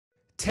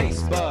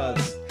Taste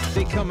buds,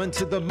 they coming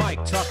to the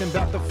mic, talking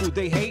about the food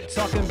they hate,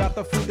 talking about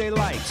the food they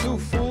like. Two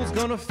fools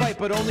gonna fight,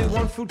 but only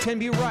one food can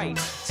be right.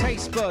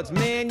 Taste buds,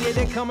 man, yeah,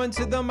 they coming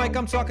to the mic.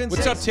 I'm talking.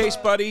 What's up,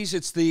 Taste Buddies?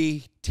 It's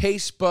the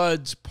Taste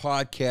Buds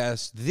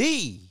podcast,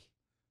 the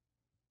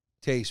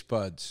Taste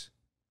Buds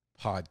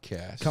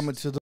podcast. Coming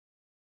to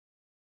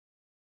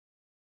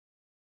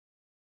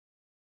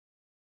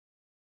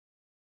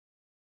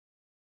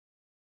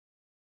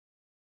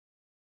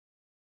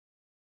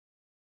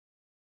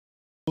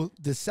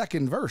the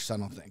second verse, I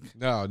don't think.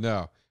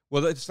 No.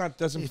 Well, it's not.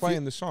 Doesn't play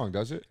in the song,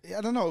 does it?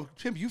 I don't know.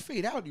 Pimp, you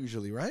fade out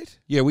usually, right?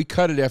 Yeah, we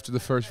cut it after the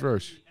first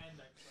verse.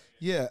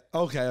 Yeah.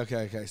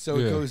 Okay. So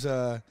it goes.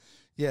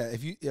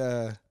 If you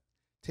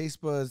taste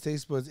buds.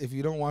 If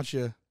you don't want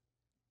your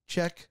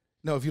check,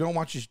 no. If you don't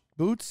want your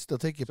boots, they'll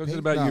take your. Something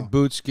about your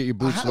boots. Get your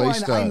boots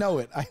laced up. I know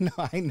it. I know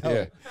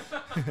Yeah.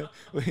 it.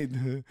 Wait.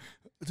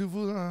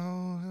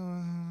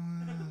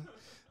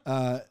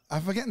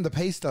 I'm forgetting the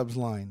pay stubs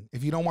line.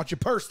 If you don't want your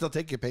purse, they'll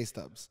take your pay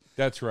stubs.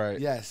 That's right.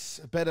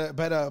 Yes.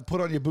 Better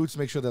put on your boots.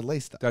 Make sure they're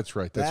laced up. That's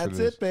right. That's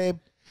it, babe.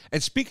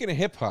 And speaking of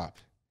hip hop,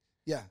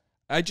 yeah.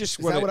 I just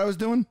Is that what I was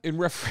doing? In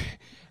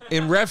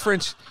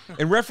reference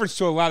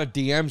to a lot of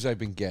DMs I've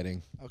been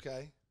getting.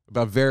 Okay.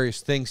 About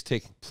various things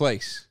taking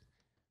place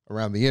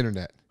around the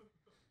internet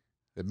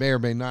that may or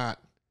may not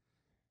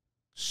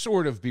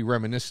sort of be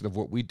reminiscent of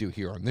what we do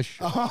here on this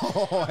show.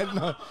 Oh, I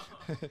know.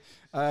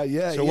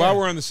 So while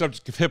we're on the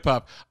subject of hip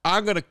hop,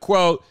 I'm going to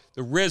quote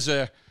the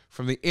RZA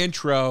from the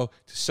intro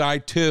to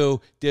side 2,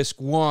 disc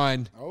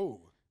 1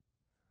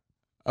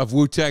 of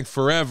Wu-Tang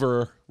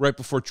Forever, right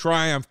before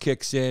Triumph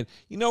kicks in.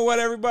 You know what,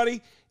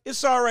 everybody?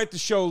 It's all right to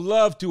show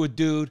love to a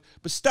dude,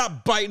 but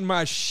stop biting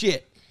my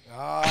shit.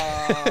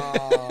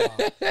 Oh,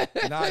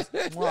 nice.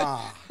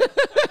 Mwah.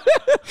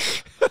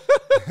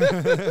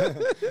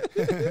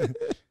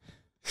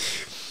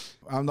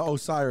 I'm the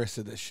Osiris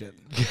of this shit.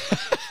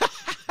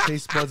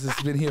 Taste Buds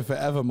has been here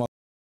forever,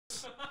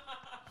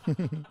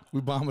 we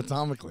bomb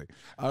atomically.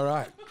 All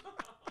right.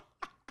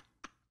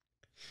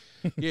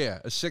 Yeah,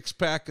 a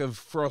 6-pack of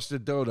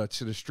frosted donuts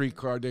in a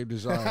streetcar named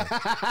Desire.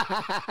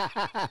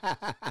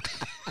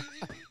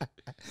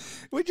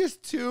 We're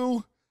just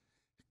two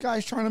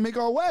guys trying to make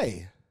our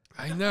way.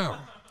 I know.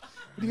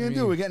 What are you going to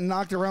do? We're getting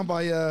knocked around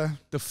by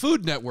the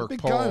Food Network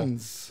big poll.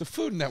 guns. The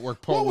Food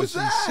Network poll was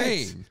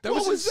insane. That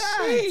what was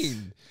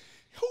insane.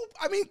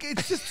 I mean,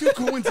 it's just too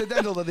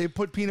coincidental that they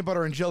put peanut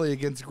butter and jelly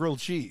against grilled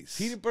cheese.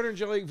 Peanut butter and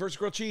jelly versus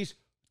grilled cheese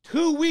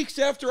 2 weeks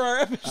after our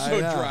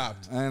episode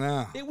dropped. I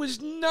know. It was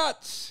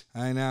nuts.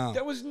 I know.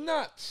 That was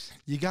nuts.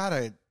 You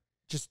gotta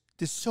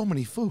there's so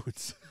many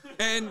foods.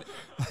 And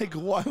like,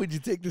 why would you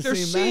take the same matchup?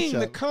 They're seeing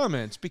the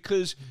comments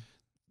because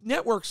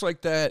networks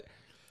like that,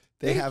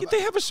 they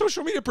have a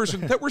social media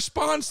person that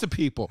responds to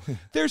people.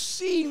 They're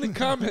seeing the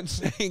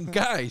comments saying,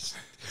 guys,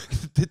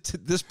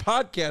 this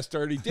podcast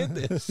already did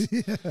this.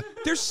 Yeah.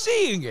 They're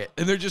seeing it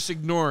and they're just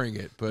ignoring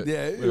it. But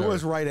yeah, it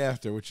was right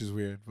after, which is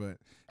weird. But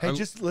hey,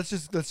 let's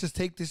just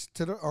take this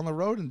on the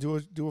road and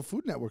do a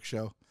Food Network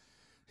show.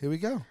 Here we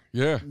go.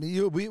 Yeah,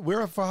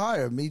 we're for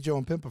hire. Me, Joe,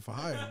 and Pimp are for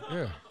hire.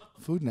 Yeah,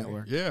 Food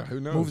Network. Yeah,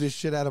 who knows? Move this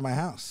shit out of my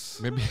house.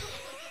 Maybe.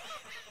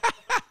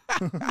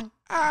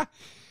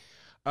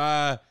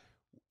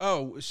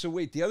 So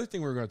wait, the other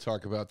thing we were going to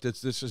talk about,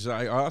 this is,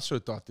 I also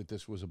thought that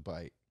this was a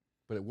bite,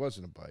 but it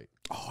wasn't a bite.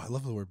 Oh, I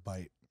love the word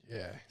bite.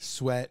 Yeah.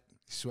 Sweat.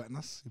 You sweating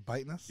us? You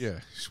biting us? Yeah,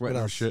 sweating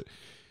our shit.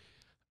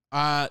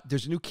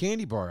 There's a new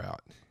candy bar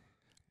out.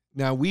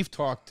 Now, we've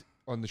talked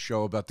on the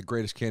show about the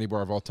greatest candy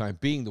bar of all time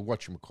being the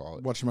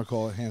whatchamacallit.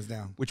 Whatchamacallit, hands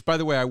down. Which, by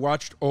the way, I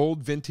watched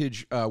old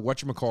vintage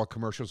whatchamacallit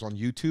commercials on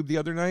YouTube the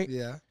other night.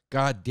 Yeah.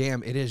 God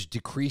damn, it has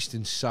decreased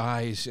in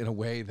size in a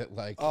way that,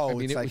 like, I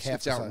mean,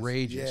 it's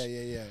outrageous.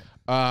 Yeah.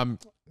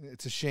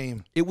 It's a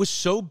shame. It was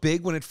so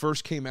big when it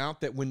first came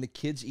out that when the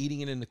kid's eating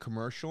it in the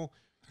commercial,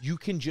 you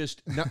can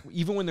just,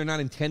 even when they're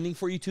not intending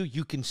for you to,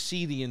 you can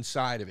see the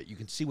inside of it. You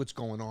can see what's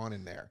going on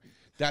in there.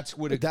 That's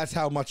what. That's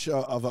how much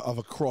of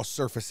a cross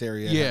surface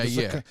area.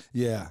 Yeah.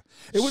 Yeah.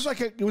 It was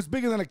it was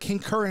bigger than a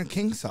current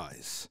king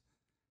size.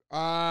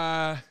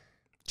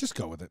 Just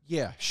go with it.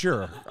 Yeah,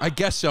 sure. I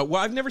guess so.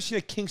 Well, I've never seen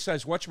a king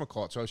size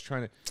whatchamacallit, so I was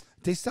trying to.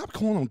 They stopped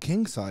calling them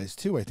king size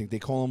too. I think they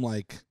call them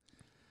like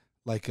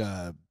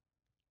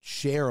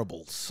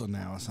shareables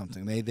now or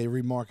something. They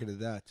remarketed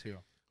that too.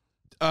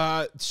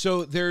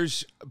 So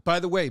there's,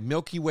 by the way,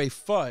 Milky Way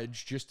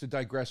fudge. Just to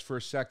digress for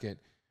a second,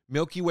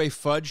 Milky Way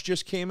fudge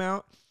just came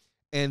out,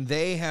 and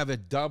they have a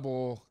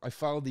double. I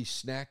follow these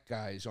snack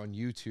guys on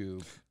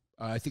YouTube.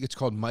 I think it's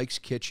called Mike's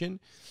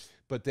Kitchen,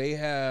 but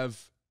they're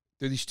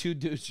these two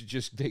dudes who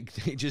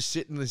they just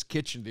sit in this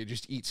kitchen. They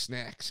just eat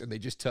snacks, and they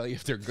just tell you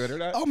if they're good or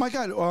not. Oh my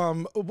God,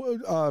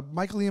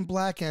 Michael Ian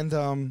Black and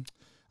I'm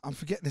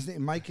forgetting his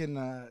name. Mike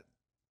and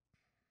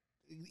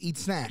Eat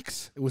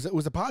Snacks. It was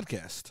a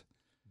podcast.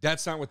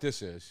 That's not what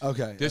this is.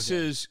 Okay. This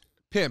is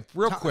Pimp.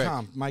 Real quick.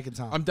 Mike and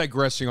Tom. I'm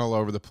digressing all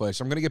over the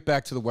place. I'm going to get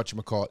back to the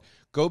whatchamacallit.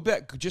 Go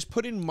back. Just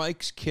put in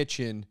Mike's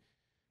Kitchen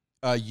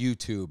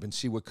YouTube and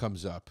see what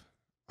comes up.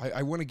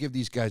 I want to give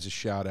these guys a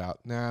shout out.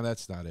 Nah,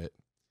 that's not it.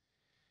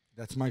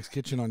 That's Mike's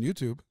Kitchen on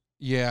YouTube.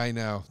 Yeah, I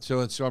know. So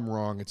I'm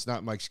wrong. It's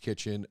not Mike's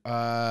Kitchen.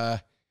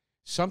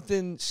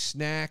 Something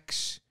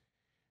snacks.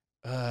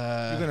 You're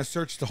gonna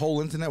search the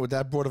whole internet with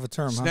that broad of a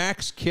term,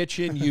 Snacks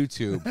Kitchen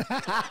YouTube.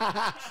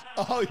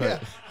 Oh yeah.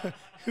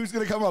 Who's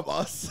gonna come up?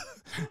 Us.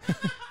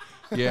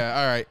 Yeah.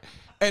 All right.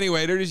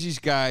 Anyway, there's these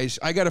guys.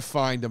 I gotta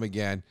find them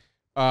again.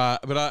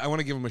 But I want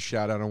to give them a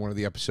shout out on one of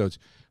the episodes.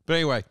 But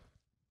anyway,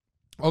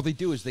 all they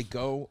do is they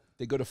go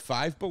to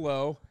Five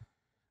Below,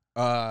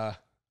 I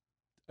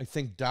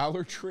think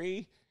Dollar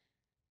Tree,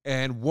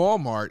 and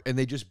Walmart, and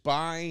they just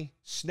buy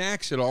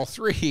snacks at all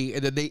three,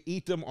 and then they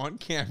eat them on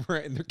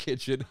camera in their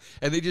kitchen,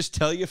 and they just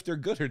tell you if they're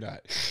good or not.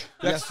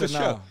 That's the show.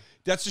 No.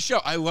 That's the show.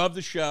 I love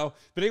the show.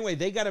 But anyway,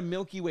 they got a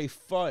Milky Way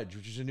fudge,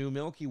 which is a new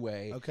Milky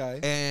Way. Okay.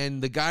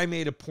 And the guy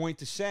made a point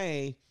to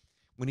say,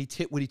 when he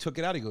took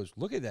it out, he goes,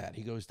 look at that.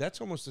 He goes,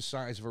 that's almost the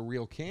size of a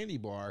real candy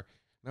bar.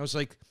 And I was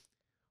like,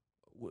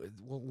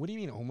 what do you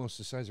mean almost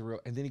the size of a real?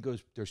 And then he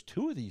goes, there's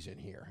 2 of these in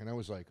here. And I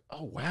was like,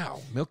 oh,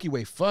 wow. Milky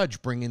Way fudge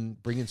bringing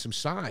some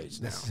size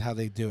now. This is how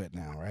they do it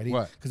now, right?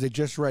 What? Because they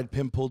just read,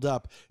 Pimp pulled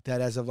up,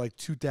 that as of like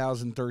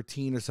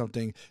 2013 or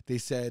something, they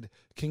said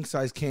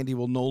king-size candy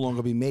will no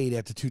longer be made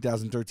after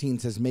 2013.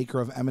 It says maker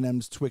of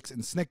M&M's, Twix,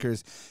 and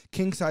Snickers.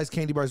 King-size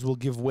candy bars will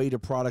give way to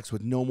products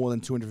with no more than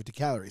 250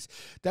 calories.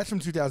 That's from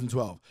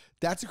 2012.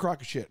 That's a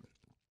crock of shit.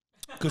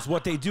 Because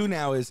what they do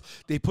now is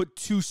they put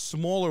 2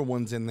 smaller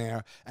ones in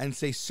there and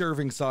say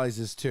serving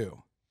sizes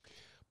too.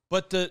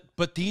 But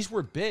these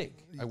were big.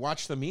 I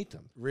watched them eat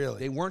them. Really?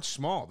 They weren't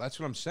small. That's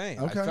what I'm saying.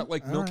 Okay. I felt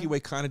like Milky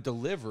Way kind of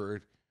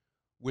delivered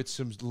with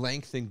some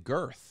length and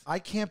girth. I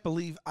can't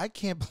believe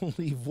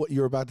what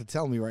you're about to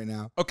tell me right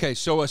now. Okay,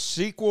 so a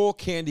sequel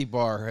candy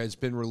bar has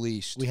been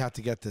released. We have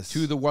to get this.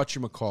 To the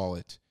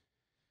whatchamacallit.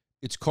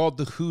 It's called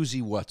the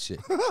Whoozy What's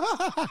It.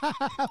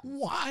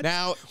 What?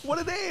 Now, what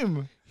a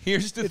name.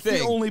 Here's the it's thing.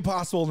 It's the only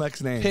possible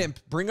next name. Pimp,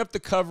 bring up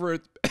the cover,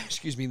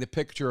 excuse me, the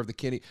picture of the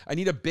candy. I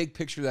need a big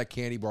picture of that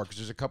candy bar because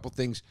there's a couple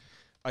things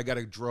I got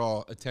to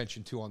draw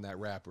attention to on that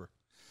wrapper.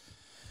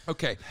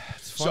 Okay,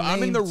 so name.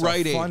 I'm in the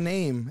Rite Aid. Fun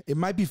name. It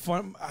might be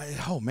fun.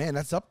 Oh, man,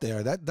 that's up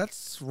there.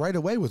 That's right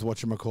away with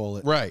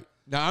whatchamacallit. Right.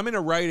 Now, I'm in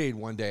a Rite Aid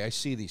one day. I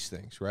see these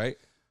things, right?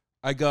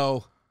 I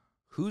go,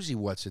 Whoozy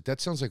What's It?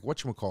 That sounds like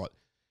whatchamacallit.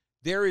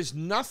 There is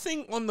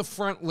nothing on the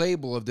front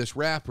label of this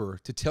wrapper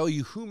to tell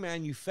you who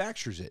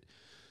manufactures it.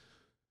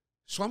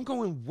 So I'm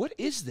going, what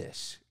is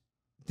this?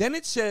 Then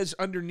it says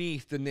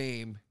underneath the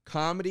name,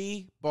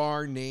 comedy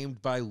bar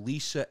named by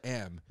Lisa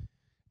M.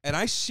 And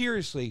I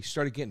seriously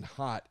started getting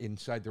hot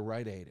inside the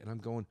Rite Aid. And I'm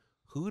going,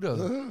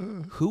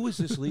 who is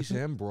this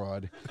Lisa M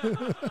broad?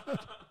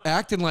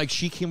 Acting like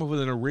she came up with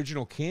an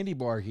original candy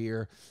bar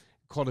here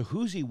called a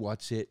Whoozy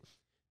What's It.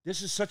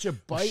 This is such a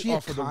bite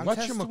off of the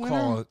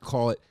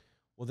whatchamacallit.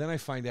 Well, then I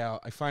find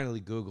out, I finally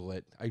Google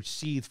it. I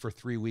seethed for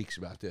 3 weeks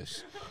about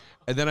this.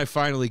 And then I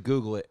finally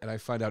Google it, and I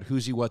find out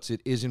Whoozy What's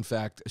It is, in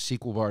fact, a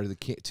sequel bar to the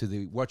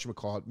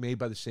whatchamacallit, made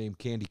by the same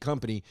candy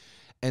company.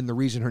 And the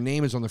reason her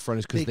name is on the front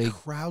is because they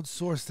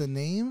crowdsourced the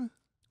name?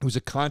 It was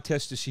a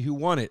contest to see who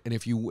won it. And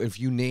if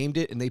you named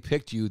it and they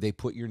picked you, they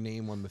put your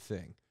name on the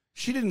thing.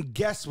 She didn't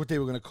guess what they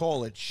were going to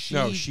call it. She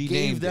gave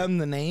named them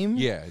the name?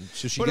 Yeah,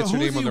 so she gets her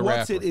name on the wrapper. But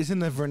a Whoozy What's It is in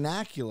the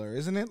vernacular,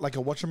 isn't it? Like a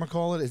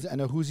whatchamacallit,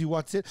 and a Whoozy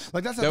What's It?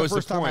 Like, that's not the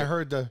first time I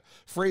heard the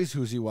phrase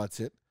Whoozy What's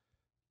It.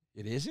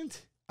 It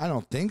isn't? I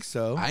don't think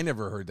so. I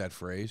never heard that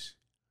phrase.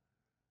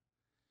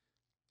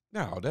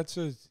 No, that's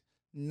a...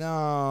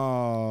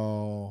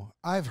 No,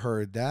 I've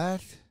heard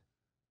that.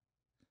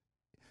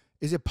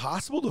 Is it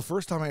possible the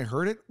first time I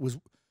heard it was...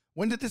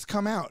 When did this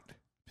come out,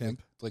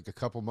 Pimp? Like a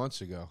couple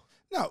months ago.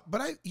 No,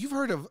 but I've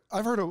heard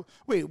of.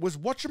 Wait, was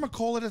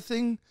whatchamacallit a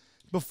thing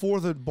before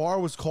the bar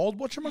was called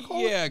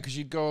whatchamacallit? Yeah, because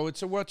you'd go,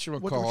 it's a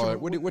whatchamacallit.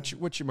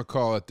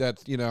 Whatchamacallit?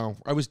 That, you know,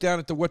 I was down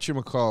at the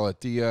whatchamacallit.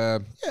 Yeah,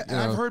 and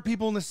I've heard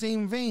people in the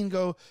same vein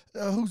go,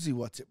 Whoozy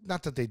What's It?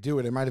 Not that they do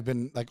it. It might have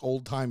been like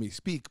old timey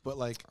speak, but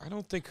like I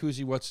don't think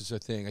Whoozy What's is a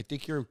thing. I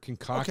think you're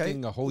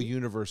concocting a whole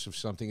universe of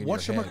something in your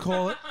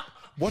head.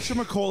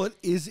 Whatchamacallit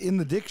is in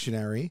the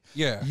dictionary.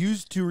 Yeah.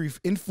 Used to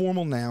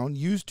informal noun,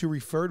 used to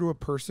refer to a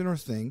person or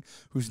thing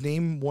whose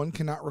name one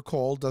cannot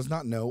recall, does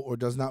not know, or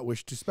does not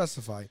wish to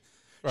specify.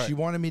 Right. She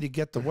wanted me to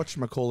get the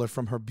whatchamacallit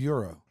from her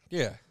bureau.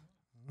 Yeah.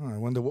 Oh, I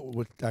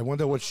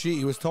wonder what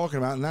she was talking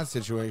about in that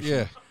situation.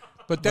 Yeah.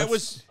 But that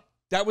was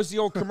the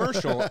old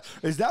commercial.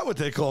 Is that what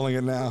they're calling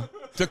it now?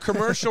 The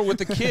commercial with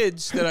the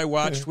kids that I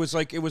watched was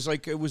like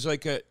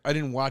I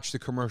didn't watch the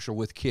commercial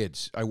with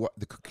kids. There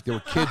were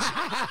kids.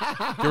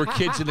 There were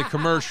kids in the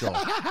commercial.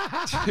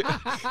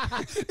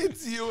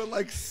 It's you and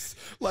like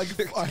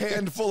a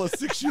handful of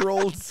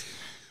 6-year-olds.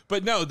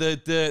 But no,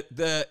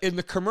 the in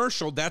the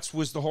commercial,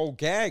 was the whole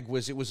gag.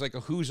 It was like a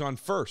who's on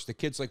first. The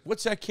kid's like,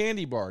 "What's that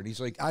candy bar?" And he's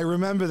like, "I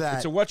remember that.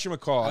 It's a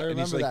whatchamacallit." And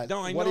he's like, that.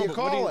 "No, I what know. Do you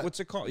call it? What's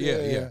it called?"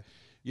 Yeah.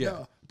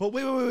 No, but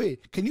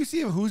wait. Can you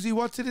see if Whoozy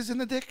What's It is in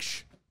the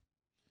dish?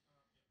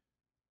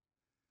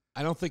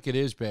 I don't think it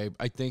is, babe.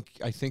 I think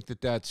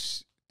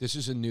this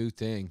is a new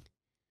thing.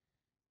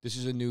 This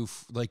is a new,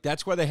 like,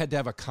 that's why they had to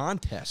have a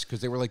contest,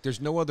 because they were like,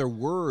 there's no other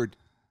word.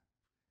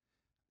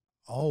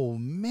 Oh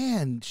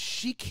man,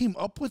 she came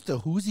up with the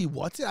who's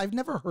what's it? I've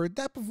never heard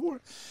that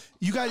before.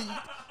 You guys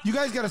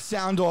got to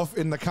sound off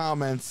in the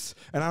comments,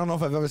 and I don't know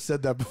if I've ever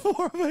said that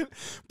before,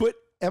 but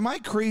am I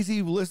crazy?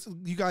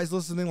 You guys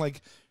listening,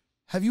 like,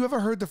 have you ever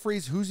heard the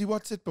phrase who's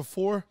what's it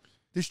before?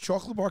 This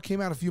chocolate bar came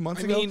out a few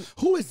months ago.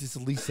 Who is this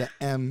Lisa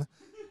M?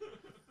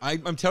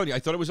 I'm telling you, I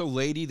thought it was a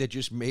lady that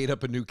just made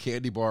up a new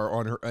candy bar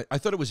on her. I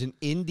thought it was an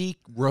indie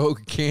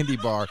rogue candy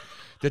bar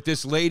that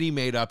this lady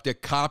made up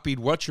that copied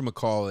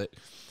whatchamacallit,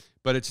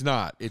 but it's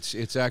not. It's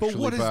actually. But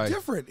what is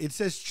different? It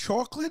says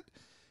chocolate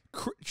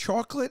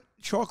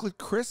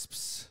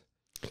crisps,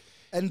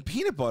 and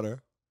peanut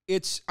butter.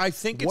 I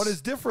think what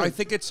is different? I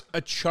think it's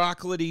a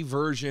chocolatey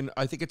version.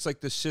 I think it's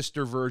like the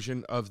sister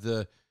version of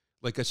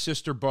like a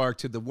sister bar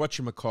to the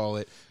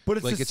whatchamacallit. But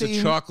it's like it's a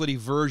chocolatey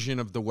version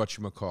of the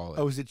whatchamacallit.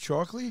 Oh, is it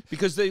chocolatey?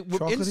 Because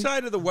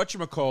inside of the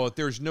whatchamacallit,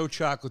 there's no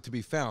chocolate to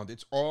be found.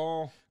 It's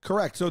all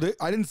correct. So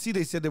I didn't see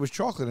they said there was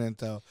chocolate in it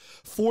though.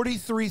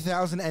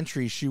 43,000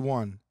 entries she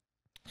won.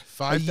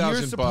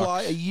 5,000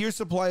 bucks. A year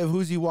supply of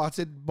Who's What's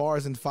It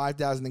bars and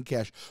 5,000 in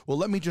cash. Well,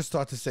 let me just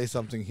start to say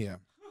something here.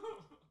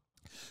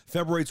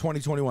 February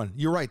 2021.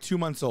 You're right, 2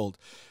 months old.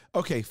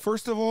 Okay,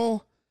 first of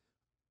all,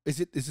 is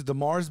it the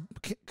Mars?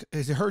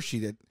 Is it Hershey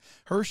that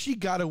Hershey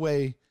got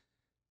away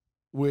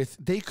with?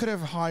 They could have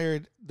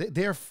hired.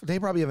 They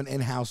probably have an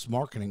in-house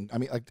marketing. I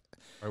mean, like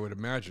I would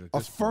imagine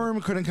a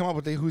firm couldn't come up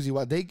with the Who's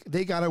What.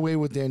 They got away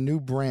with their new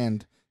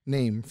brand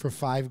name for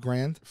 $5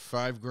 grand.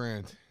 $5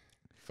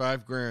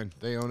 grand.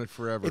 They own it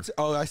forever.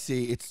 I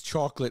see. It's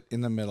chocolate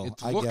in the middle.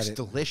 It looks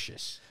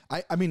delicious.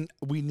 I mean,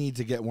 we need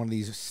to get one of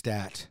these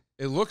stat.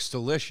 It looks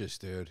delicious,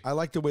 dude. I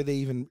like the way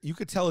you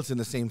could tell it's in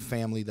the same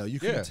family, though. You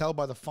can tell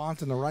by the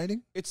font and the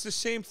writing. It's the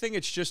same thing.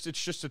 It's just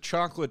a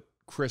chocolate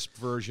crisp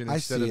version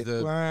instead of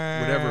the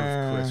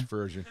whatever crisp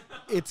version.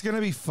 It's going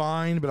to be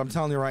fine, but I'm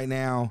telling you right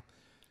now,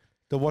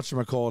 the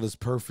whatchamacallit is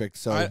perfect.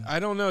 So I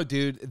don't know,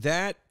 dude.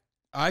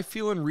 I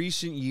feel in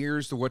recent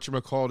years, the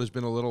whatchamacallit has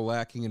been a little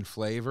lacking in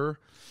flavor.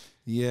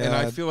 Yeah. And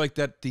I feel like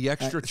that the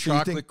extra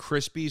chocolate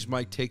Crispies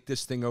might take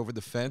this thing over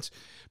the fence,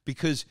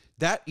 because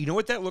you know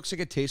what that looks like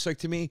it tastes like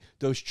to me?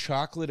 Those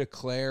chocolate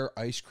eclair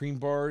ice cream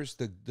bars,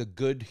 the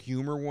good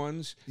humor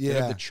ones that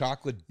have the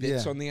chocolate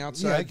bits on the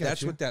outside.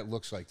 That's what that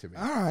looks like to me.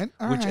 All right.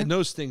 And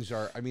those things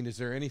are, I mean, is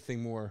there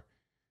anything more?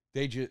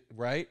 They just,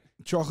 right?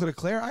 Chocolate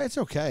eclair? It's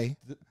okay.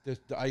 The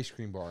ice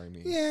cream bar, I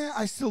mean. Yeah,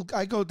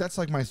 I go, that's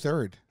like my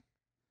third.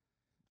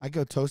 I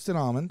go toasted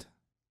almond.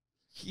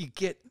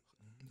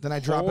 Then I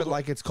drop it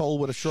like it's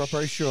cold with a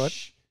strawberry short.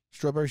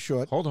 Strawberry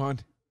short. Hold on.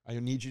 I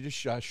need you to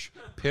shush.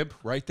 Pimp,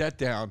 write that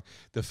down.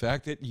 The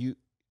fact that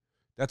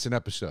that's an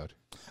episode.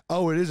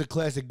 Oh, it is a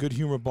classic good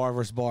humor bar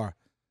versus bar.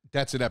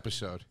 That's an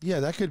episode. Yeah,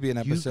 that could be an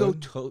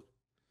episode. You go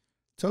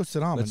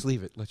toasted almond. Let's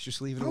leave it. Let's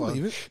just leave it alone. I'll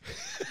leave it.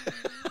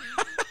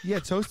 Yeah,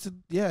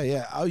 toasted.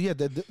 Yeah. Oh, yeah.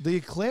 The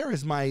eclair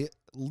is my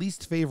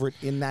least favorite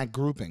in that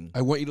grouping.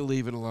 I want you to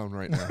leave it alone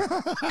right now.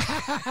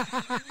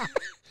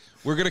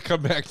 We're going to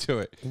come back to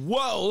it.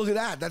 Whoa, look at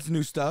that. That's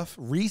new stuff.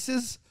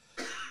 Reese's,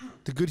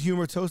 the good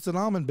humor toasted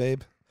almond,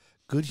 babe.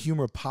 Good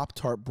humor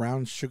Pop-Tart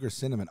brown sugar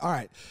cinnamon. All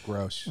right.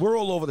 Gross. We're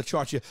all over the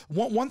charts here.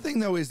 One thing,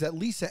 though, is that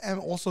Lisa M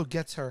also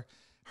gets her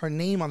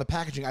name on the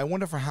packaging. I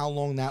wonder for how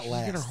long that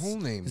lasts. She get her whole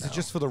name. Is it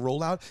just for the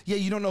rollout? Yeah,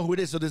 you don't know who it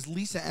is. So there's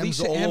Lisa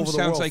M's all over the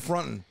world like,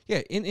 fronting.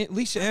 Yeah,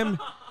 Lisa M.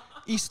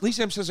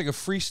 Lisa M sounds like a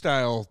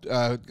freestyle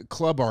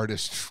club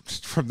artist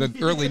from the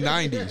early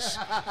 90s.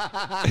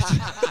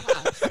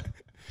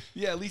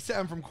 Yeah, Lisa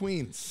M from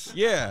Queens.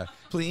 Yeah.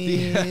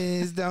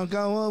 Please don't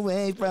go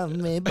away from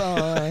me,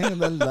 boy.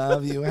 The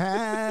love you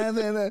have.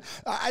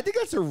 I think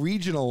that's a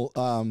regional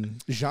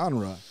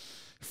genre.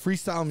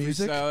 Freestyle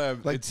music.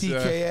 Like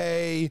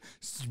TKA,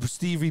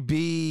 Stevie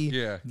B.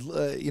 Yeah.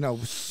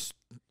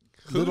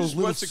 Little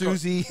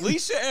Susie.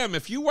 Lisa M,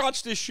 if you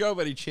watch this show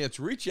by any chance,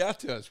 reach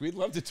out to us. We'd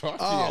love to talk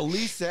to you. Oh,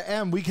 Lisa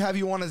M, we have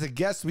you on as a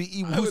guest. We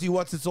eat Who's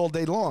What's It's all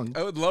day long.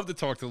 I would love to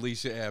talk to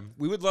Lisa M.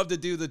 We would love to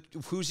do the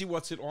Who's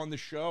What's It on the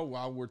show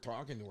while we're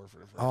talking to her for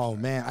the first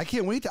time. Man, I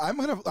can't wait. I'm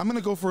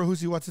gonna go for a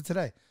Who's What's It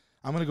today.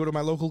 I'm gonna go to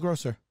my local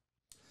grocer.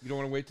 You don't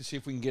want to wait to see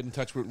if we can get in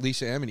touch with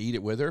Lisa M and eat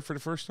it with her for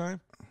the first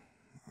time?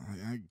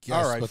 I guess,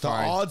 all right, but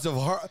fine. The odds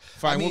of her.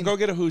 Fine, we'll go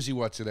get a Who's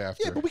What's It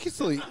after. Yeah, but we can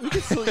still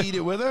eat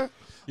it with her.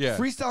 Yeah.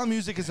 Freestyle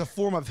music is a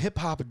form of hip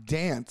hop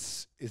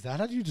dance. Is that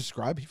how you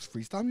describe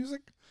freestyle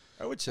music?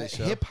 I would say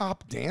so. Hip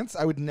hop dance?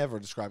 I would never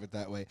describe it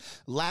that way.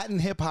 Latin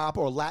hip hop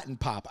or Latin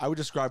pop. I would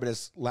describe it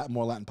as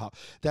more Latin pop.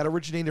 That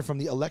originated from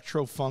the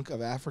electro funk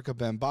of Africa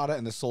Bambaataa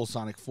and the Soul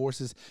Sonic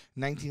Forces.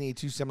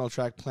 1982 seminal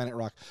track Planet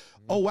Rock.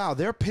 Oh wow,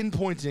 they're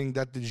pinpointing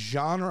that the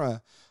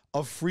genre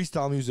of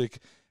freestyle music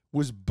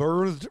was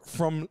birthed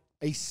from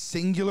a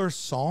singular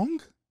song.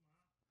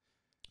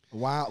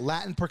 Wow,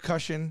 Latin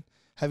percussion,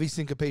 heavy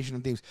syncopation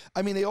and themes.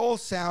 I mean, they all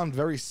sound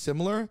very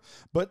similar,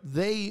 but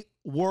they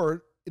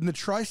were in the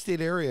tri-state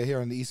area here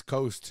on the East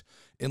Coast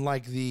in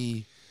like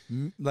the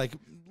what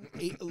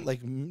do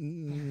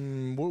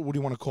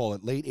you want to call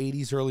it? Late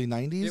 80s, early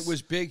 90s? It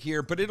was big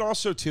here, but it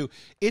also, too,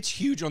 it's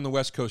huge on the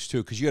West Coast,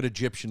 too, because you had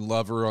Egyptian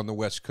Lover on the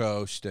West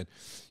Coast, and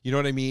you know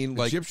what I mean?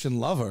 Like Egyptian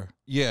Lover?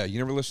 Yeah, you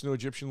never listened to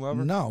Egyptian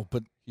Lover? No,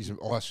 but... He's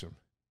awesome.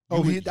 I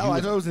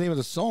thought it was the name of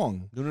the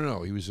song.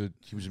 No. He was a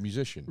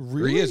musician.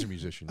 Really? Or he is a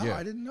musician, yeah. Oh,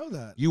 I didn't know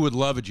that. You would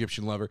love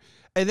Egyptian Lover.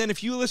 And then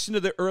if you listen to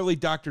the early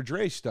Dr.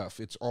 Dre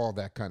stuff, it's all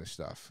that kind of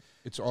stuff.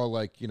 It's all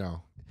like, you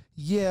know...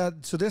 Yeah,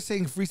 so they're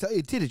saying freestyle.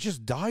 It did. It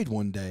just died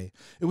one day.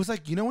 It was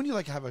like, you know when you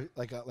like have a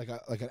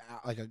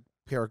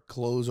pair of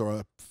clothes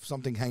or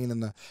something hanging in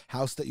the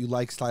house that you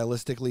like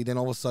stylistically, then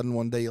all of a sudden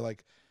one day you're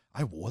like,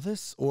 I wore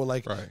this, or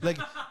like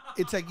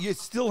it's like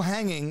it's still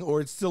hanging,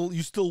 or it's still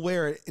you still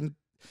wear it,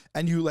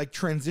 and you like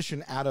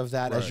transition out of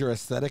that as your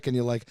aesthetic, and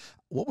you're like,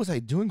 what was I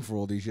doing for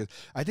all these years?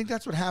 I think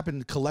that's what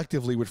happened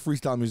collectively with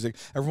freestyle music.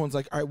 Everyone's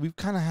like, all right, we've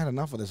kind of had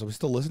enough of this. Are we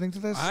still listening to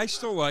this? I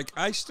still like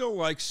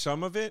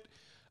some of it.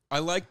 I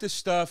like the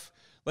stuff,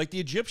 like the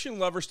Egyptian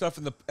Lover stuff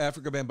and the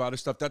Africa Bambaataa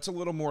stuff. That's a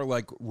little more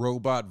like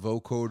robot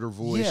vocoder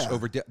voice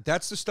over.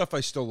 That's the stuff I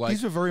still like.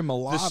 These are very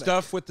melodic. The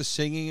stuff with the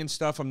singing and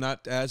stuff I'm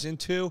not as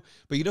into.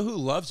 But you know who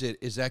loves it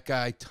is that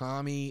guy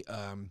Tommy,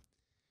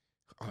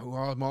 who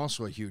I'm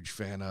also a huge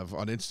fan of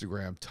on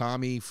Instagram.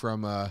 Tommy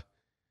from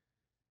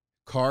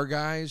Car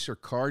Guys or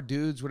Car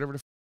Dudes, whatever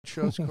the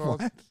show's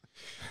called. What?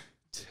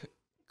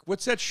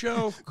 What's that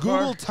show?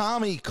 Google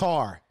Tommy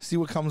Car. See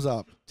what comes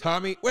up.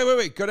 Tommy.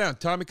 Wait. Go down.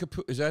 Tommy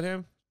Capu. Is that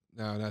him?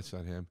 No, that's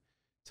not him.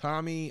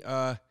 Tommy.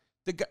 The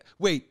guy.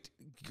 Wait.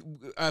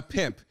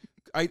 Pimp.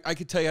 I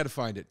could tell you how to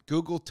find it.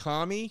 Google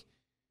Tommy.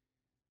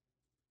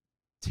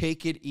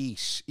 Take It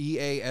East.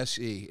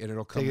 EASE, and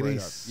it'll come right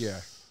up.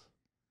 Yeah.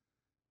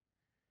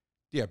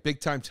 Yeah. Big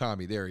time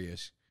Tommy. There he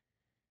is.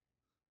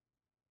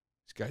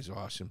 This guy's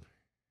awesome.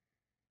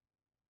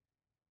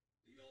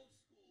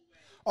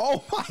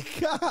 Oh my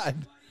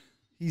God.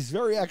 He's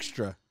very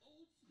extra.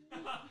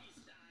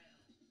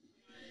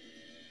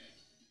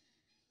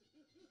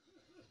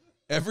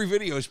 Every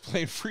video is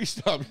playing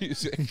freestyle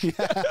music.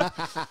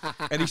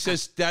 And he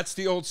says, that's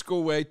the old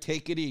school way.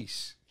 Take it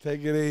east.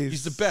 Take it east.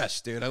 He's the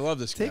best, dude. I love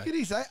this guy. Take it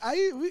east.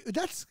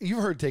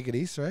 You've heard Take It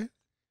East, right?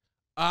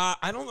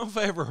 I don't know if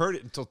I ever heard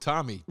it until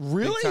Tommy.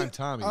 Really? Big time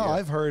Tommy. Oh, yeah.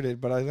 I've heard it,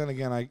 but then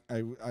again,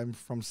 I'm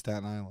from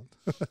Staten Island.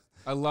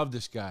 I love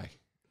this guy.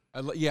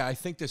 I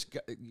think this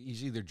guy,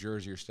 he's either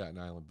Jersey or Staten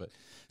Island, but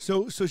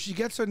so she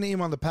gets her name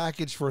on the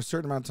package for a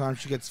certain amount of time.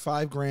 She gets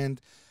 $5,000,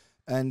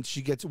 and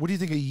she gets, what do you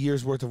think a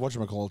year's worth of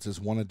whatchamacallit is?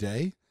 One a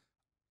day?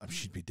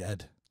 She'd be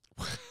dead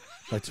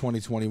by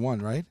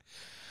 2021, right?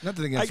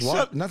 Nothing against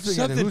what? Nothing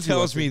something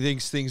tells me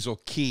these things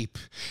will keep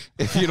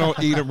if you don't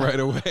eat them right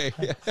away.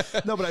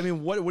 No, but I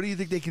mean, what do you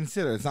think they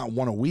consider? It's not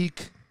one a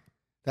week.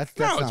 That's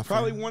no, not it's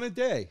probably one a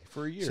day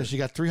for a year. So she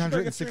got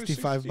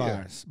 365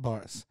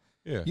 bars.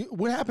 Yeah.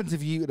 What happens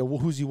if you eat a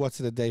Who's You What's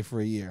It a day for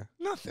a year?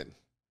 Nothing.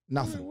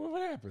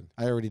 What happened?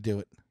 I already do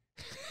it.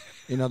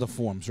 In other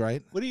forms,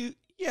 right? What do you?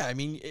 Yeah, I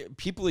mean,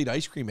 people eat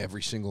ice cream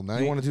every single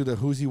night. You want to do the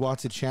Who's You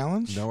What's It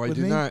challenge? No, I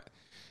do not.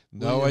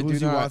 No, I do not.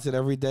 Who's You What's It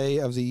every day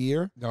of the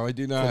year? No, I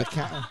do not.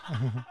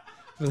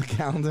 For the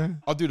calendar?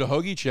 I'll do the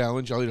hoagie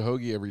challenge. I'll eat a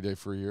hoagie every day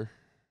for a year.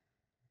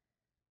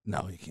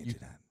 No, you can't do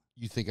that.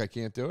 You think I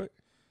can't do it?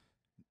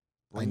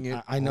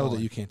 I know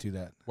that you can't do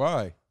that.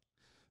 Why?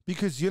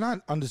 Because you're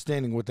not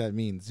understanding what that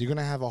means. You're going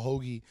to have a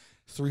hoagie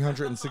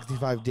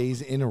 365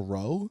 days in a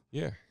row?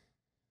 Yeah.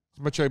 As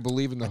much I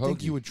believe in the hoagie. I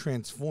think you would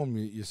transform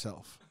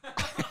yourself.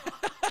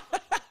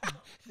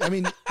 I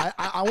mean,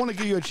 I want to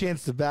give you a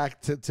chance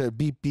to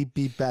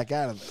beep back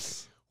out of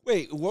this.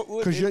 Wait, what?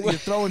 Because you're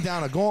throwing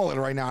down a gauntlet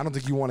right now I don't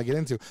think you want to get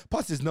into.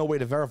 Plus, there's no way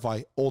to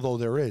verify, although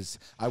there is.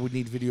 I would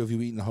need video of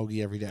you eating a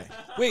hoagie every day.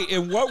 Wait,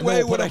 in what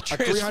way would I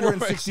transform? A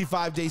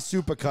 365-day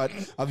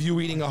supercut of you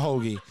eating a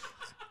hoagie.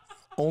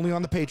 Only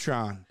on the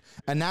Patreon.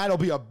 And that'll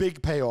be a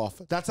big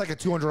payoff. That's like a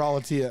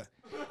 $200 tier.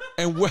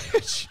 And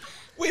which...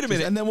 Wait a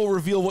minute. And then we'll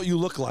reveal what you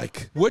look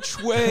like.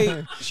 Which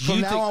way? From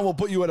now on, we'll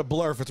put you at a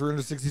blur for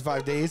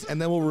 365 days, and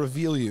then we'll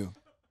reveal you.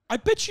 I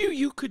bet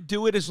you could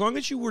do it as long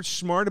as you were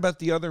smart about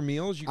the other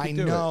meals. You could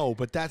do it. I know,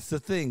 but that's the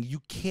thing.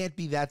 You can't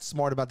be that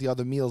smart about the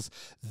other meals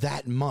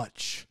that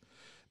much.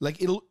 Like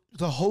the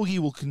hoagie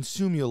will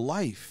consume your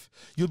life.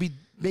 You'll be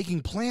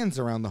making plans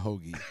around the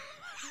hoagie.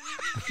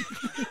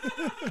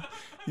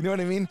 You know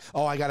what I mean?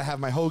 Oh, I got to have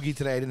my hoagie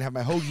today. I didn't have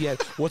my hoagie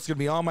yet. What's going to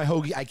be on my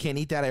hoagie? I can't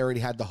eat that. I already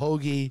had the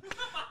hoagie.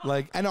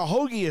 And a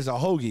hoagie is a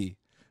hoagie.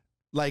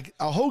 Like,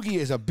 a hoagie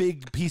is a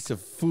big piece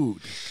of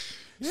food.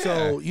 Yeah.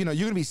 So, you're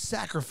going to be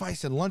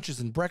sacrificing lunches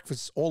and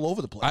breakfasts all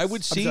over the place. I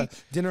would see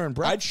dinner and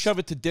breakfast. I'd shove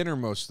it to dinner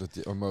most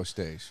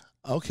days.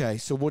 Okay,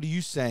 so what are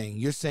you saying?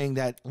 You're saying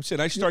that I'm saying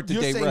I start the day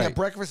right. You're saying that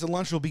breakfast and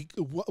lunch will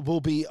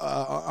be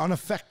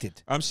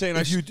unaffected. I'm saying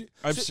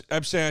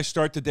I'm saying I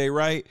start the day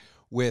right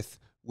with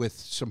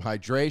some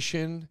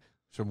hydration,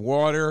 some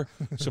water,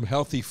 some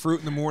healthy fruit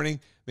in the morning,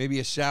 maybe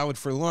a salad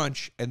for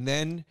lunch, and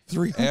then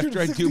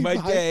after I do my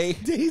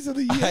days of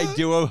the year, I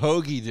do a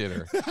hoagie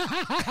dinner.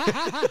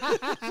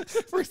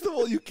 First of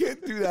all, you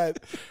can't do that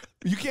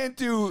You can't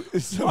do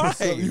Why?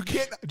 you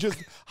can't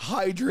just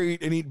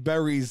hydrate and eat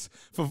berries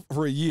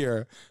for a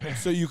year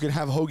so you can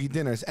have hoagie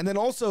dinners. And then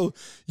also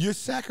you're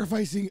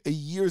sacrificing a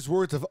year's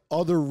worth of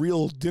other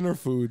real dinner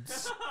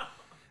foods.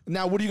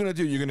 Now, what are you going to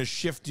do? You're going to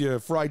shift your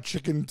fried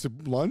chicken to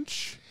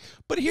lunch?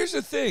 But here's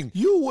the thing.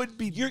 You would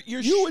be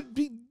you would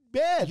be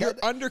bad. You're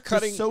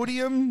undercutting the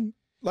sodium.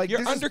 Like, you're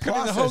this is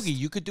undercutting the processed. hoagie.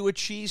 You could do a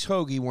cheese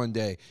hoagie one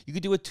day. You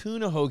could do a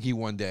tuna hoagie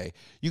one day.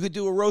 You could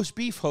do a roast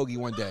beef hoagie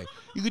one day.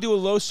 You could do a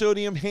low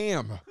sodium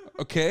ham.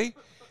 Okay,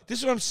 this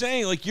is what I'm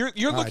saying. Like you're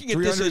looking at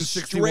this as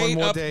 361 straight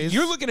more up. days.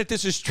 You're looking at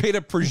this as straight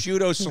up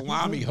prosciutto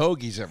salami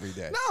hoagies every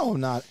day. No,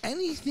 not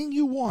anything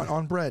you want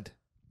on bread.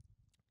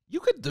 You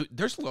could do.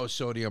 There's low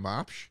sodium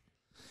option.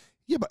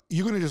 Yeah, but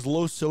you're gonna just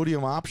low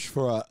sodium option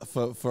for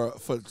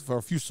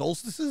a few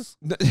solstices?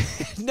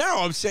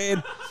 No,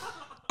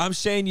 I'm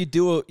saying you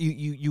do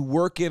you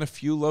work in a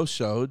few low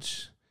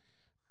sods,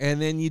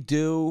 and then you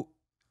do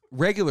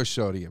regular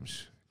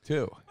sodiums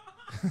too.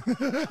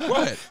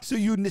 What? So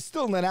you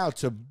still net out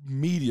to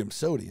medium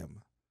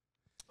sodium.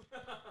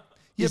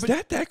 Yeah, Is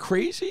that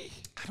crazy?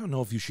 I don't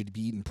know if you should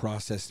be eating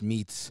processed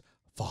meats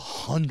for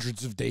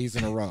hundreds of days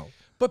in a row.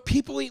 But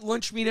people eat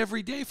lunch meat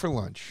every day for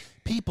lunch.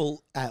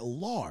 People at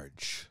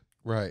large,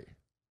 Right.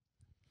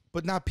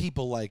 but not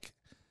people like.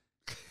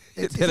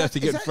 They'd have to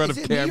get in front of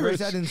Or is cameras.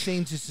 that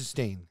insane to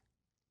sustain?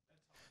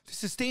 The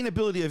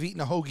sustainability of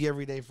eating a hoagie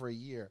every day for a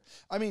year.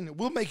 I mean,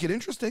 we'll make it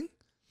interesting.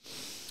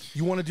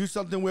 You want to do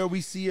something where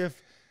we see if,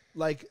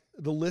 like,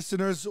 the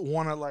listeners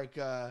want to, like,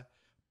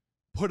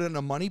 put in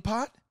a money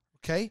pot?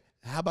 Okay?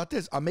 How about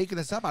this? I'm making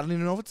this up. I don't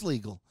even know if it's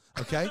legal.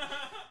 Okay?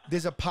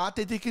 There's a pot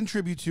that they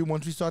contribute to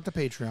once we start the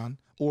Patreon.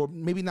 Or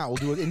maybe not. We'll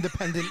do an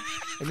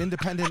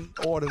independent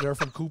auditor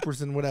from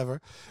Coopers and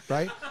whatever.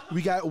 Right?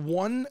 We got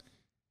one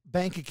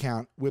bank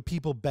account where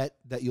people bet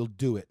that you'll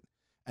do it.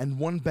 And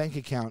one bank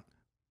account,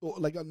 or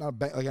like not a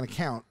bank, like an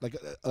account,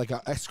 like an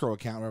escrow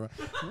account, or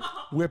whatever,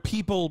 where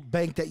people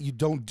bank that you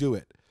don't do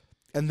it.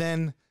 And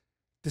then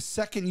the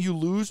second you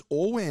lose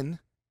or win,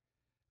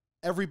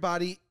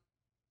 everybody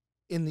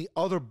in the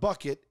other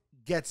bucket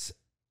gets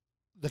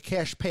the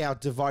cash payout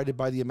divided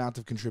by the amount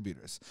of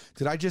contributors.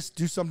 Did I just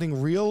do something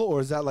real,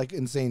 or is that like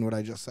insane what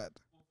I just said?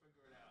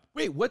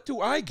 Wait, what do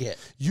I get?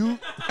 You,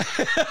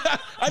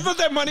 I thought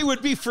that money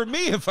would be for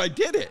me if I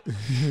did it.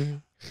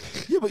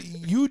 yeah, but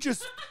you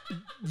just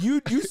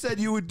you said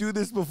you would do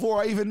this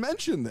before I even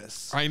mentioned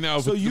this. I know,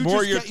 So but you the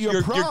more just you're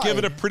get your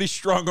giving a pride. pretty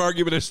strong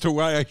argument as to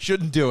why I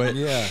shouldn't do it.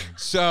 Yeah.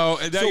 So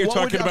and now So you're what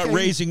talking would- about okay.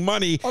 raising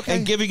money Okay.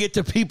 and giving it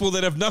to people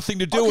that have nothing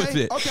to do with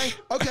it.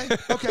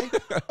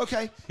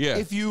 Okay. Yeah.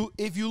 If you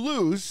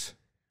lose,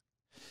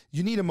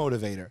 you need a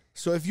motivator.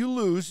 So if you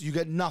lose, you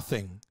get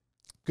nothing.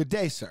 Good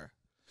day, sir.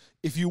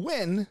 If you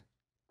win,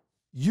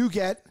 you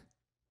get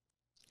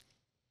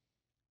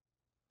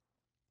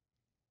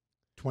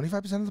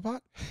 25% of the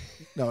pot?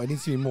 No, it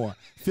needs to be more.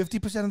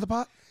 50% of the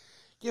pot?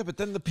 Yeah, but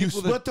then the You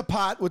people split the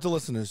pot with the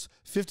listeners.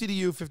 50 to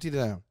you, 50 to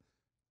them.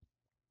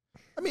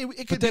 I mean,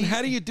 it could But then be,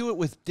 how do you do it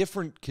with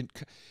different?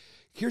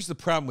 Here's the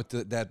problem with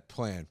that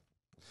plan.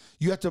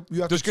 you have to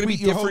There's gonna be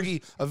tweet your different-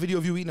 hoagie, a video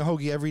of you eating a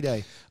hoagie every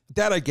day.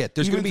 That I get.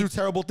 There's Even going to through be.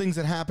 terrible things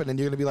that happen, and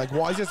you're gonna be like,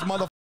 "Why is this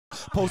mother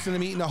posting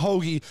him eating a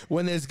hoagie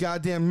when there's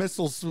goddamn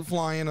missiles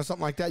flying or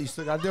something like that?" You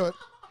still gotta do it.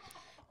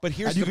 But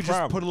here's And you the could just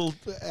problem. put a little.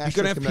 You're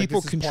going to have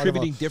people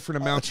contributing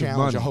different amounts of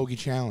challenge, money. a hoagie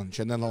challenge,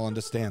 and then they'll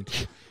understand.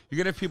 You're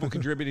going to have people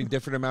contributing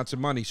different amounts of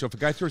money. So if a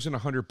guy throws in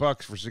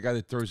 $100 versus a guy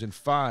that throws in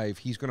 $5,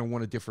 he's going to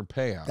want a different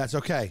payout. That's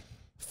okay.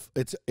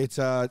 It's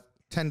a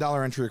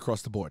 $10 entry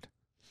across the board.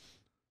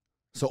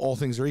 So all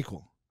things are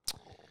equal.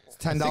 It's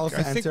 $10 to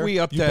I think enter. we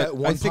upped you that- bet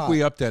one I think pot.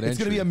 we upped that It's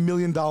going to be entry. $1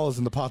 million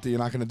in the pot that you're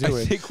not going to do I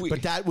it. think we-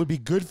 But that would be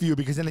good for you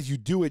because then if you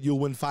do it, you'll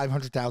win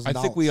 $500,000. I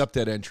think we upped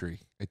that entry.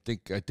 I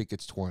think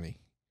it's 20.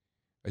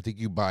 I think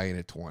you buy in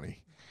at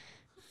 20.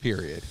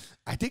 Period.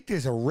 I think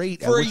there's a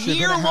rate For a at which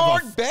you're gonna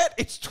have year-long bet,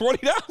 it's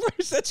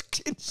 $20. That's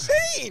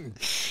insane.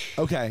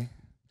 Okay,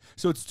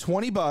 so it's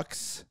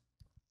 $20.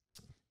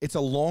 It's a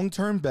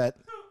long-term bet.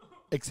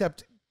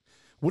 Except,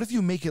 what if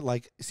you make it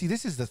like? See,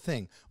 this is the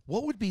thing.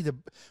 What would be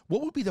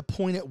the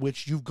point at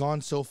which you've gone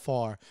so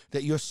far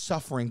that you're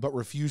suffering but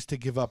refuse to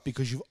give up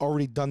because you've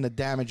already done the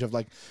damage of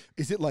like?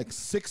 Is it like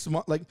 6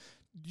 months? Like,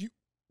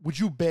 would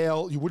you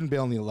bail? You wouldn't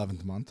bail in the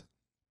 11th month.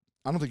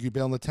 I don't think you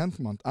bail in the 10th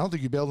month. I don't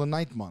think you bail in the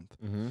 9th month.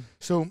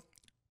 So,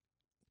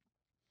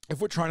 if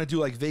we're trying to do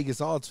like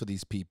Vegas odds for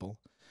these people,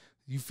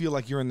 you feel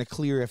like you're in the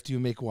clear after you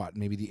make what?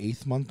 Maybe the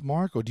 8th month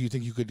mark? Or do you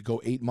think you could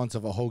go 8 months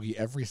of a hoagie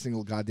every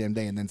single goddamn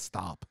day and then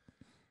stop?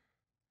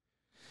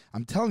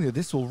 I'm telling you,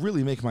 this will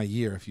really make my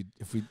year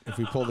if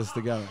we pull this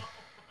together.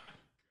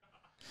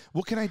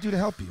 What can I do to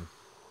help you?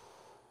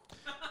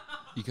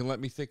 You can let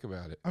me think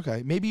about it.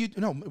 Okay, maybe you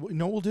know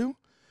what we'll do?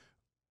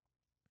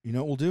 You know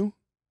what we'll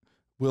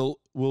do?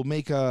 We'll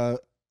make a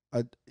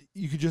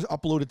you could just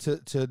upload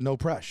it to No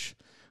Presh.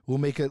 We'll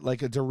make it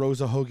like a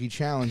DeRosa hoagie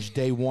challenge,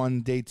 day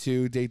 1, day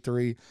 2, day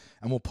 3,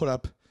 and we'll put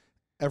up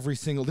every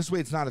single. This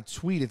way, it's not a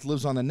tweet; it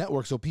lives on the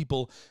network, so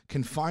people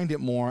can find it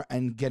more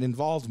and get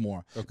involved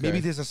more. Okay. Maybe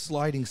there's a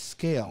sliding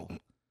scale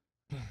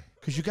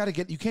because you got to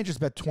get. You can't just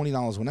bet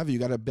 $20 whenever. You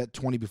got to bet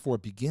 20 before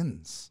it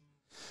begins.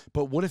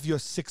 But what if you're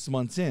 6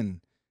 months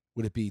in?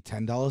 Would it be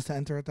 $10 to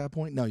enter at that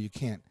point? No, you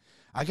can't.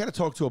 I got to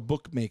talk to a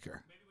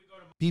bookmaker.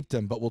 Beep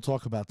them, but we'll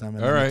talk about them.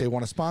 And All right. if they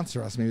want to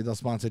sponsor us, maybe they'll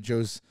sponsor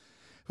Joe's.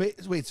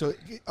 Wait. So,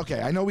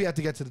 okay, I know we have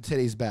to get to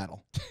today's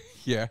battle.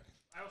 Yeah.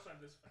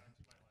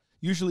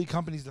 Usually,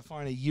 companies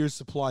define a year's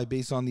supply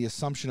based on the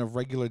assumption of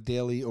regular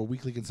daily or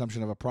weekly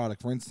consumption of a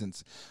product. For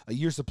instance, a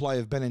year's supply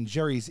of Ben &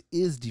 Jerry's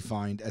is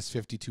defined as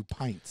 52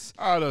 pints.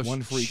 Oh, those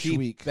one for each cheap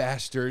week.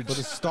 bastards.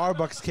 For the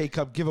Starbucks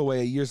K-Cup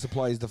giveaway, a year's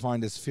supply is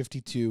defined as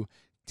 52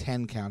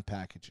 10-count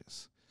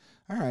packages.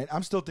 All right,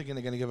 I'm still thinking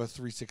they're going to give a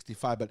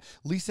 365, but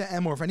Lisa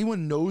M, or if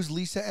anyone knows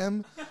Lisa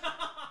M,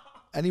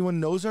 anyone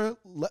knows her,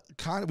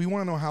 we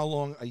want to know how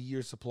long a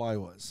year's supply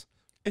was.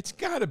 It's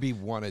got to be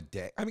one a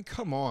day. I mean,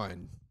 come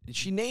on.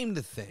 She named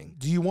the thing.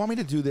 Do you want me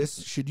to do this?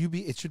 It should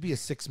be a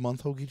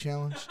 6-month hoagie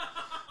challenge.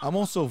 I'm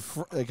also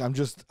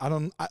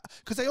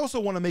because I also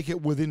want to make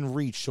it within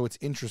reach, so it's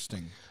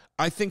interesting.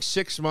 I think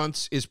 6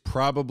 months is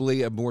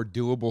probably a more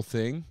doable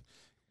thing.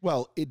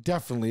 Well, it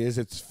definitely is.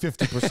 It's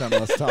 50%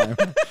 less time.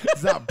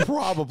 It's not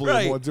probably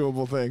a more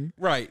doable thing.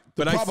 Right.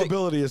 The But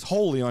probability is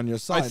wholly on your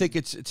side. I think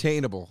it's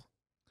attainable.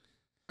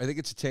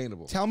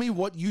 Tell me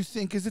what you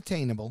think is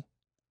attainable,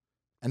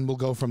 and we'll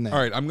go from there. All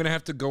right, I'm gonna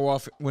have to go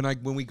off when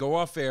we go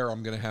off air.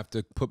 I'm gonna have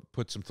to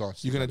put some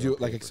thoughts. You're gonna do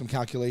together. like some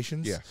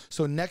calculations. Yeah.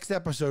 So next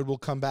episode we'll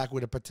come back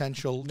with a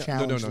potential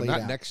challenge. No, laid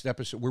not out. next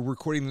episode. We're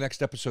recording the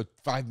next episode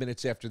 5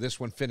 minutes after this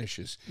one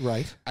finishes.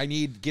 Right.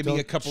 Give me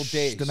a couple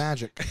days. The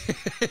magic.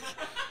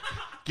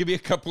 Give me a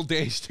couple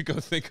days to go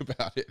think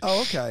about it.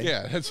 Oh, okay.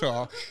 Yeah, that's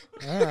all.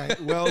 All right.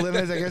 Well, then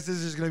I guess this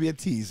is going to be a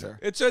teaser.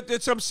 It's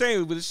what I'm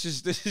saying. This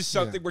is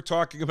something we're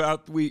talking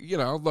about.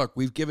 Look,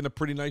 we've given a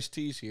pretty nice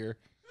tease here.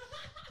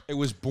 It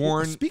was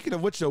born. Well, speaking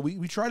of which, though,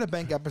 we try to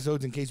bank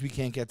episodes in case we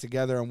can't get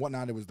together and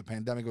whatnot. It was the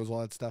pandemic, it was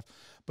all that stuff.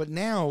 But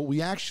now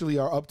we actually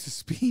are up to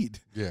speed.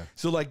 Yeah.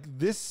 So like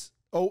this.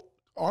 Oh,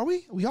 are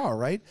we? We are,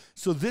 right?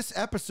 So this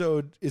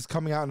episode is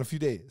coming out in a few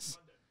days.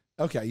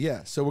 Okay,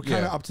 yeah. So we're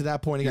kind of up to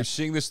that point again. You're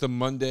seeing this the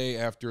Monday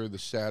after the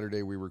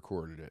Saturday we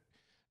recorded it.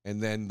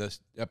 And then the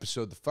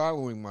episode the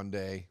following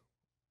Monday,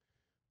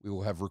 we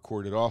will have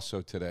recorded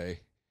also today.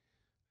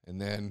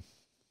 And then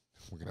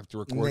we're going to have to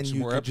record some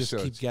more episodes.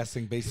 Just keep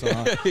guessing based on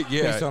our,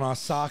 based on our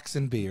socks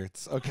and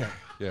beards. Okay.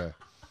 Yeah.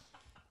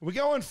 We're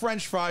going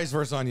French fries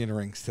versus onion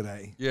rings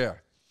today. Yeah.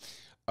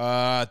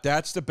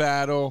 That's the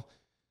battle.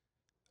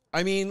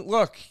 I mean,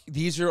 look,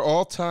 these are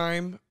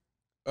all-time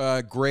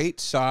great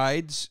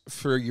sides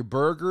for your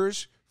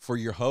burgers, for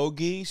your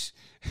hoagies,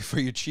 for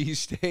your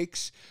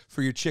cheesesteaks,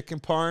 for your chicken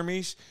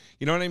parmies.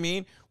 You know what I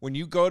mean? When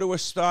you go to a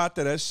spot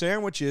that has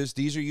sandwiches,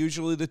 these are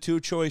usually the two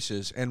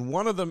choices, and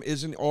one of them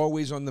isn't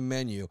always on the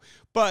menu.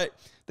 But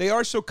they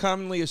are so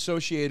commonly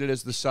associated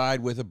as the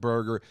side with a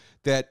burger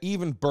that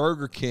even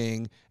Burger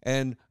King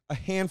and a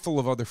handful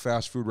of other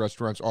fast food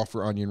restaurants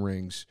offer onion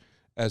rings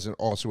as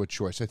also a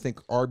choice. I think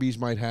Arby's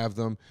might have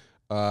them.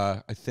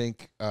 I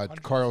think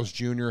Carl's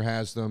Jr.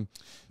 has them.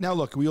 Now,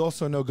 look, we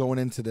also know going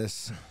into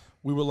this,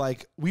 we were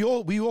like, we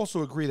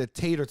also agree that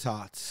tater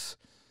tots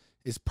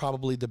is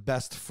probably the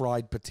best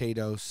fried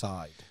potato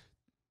side.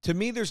 To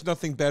me, there's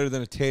nothing better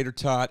than a tater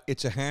tot.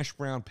 It's a hash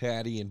brown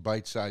patty in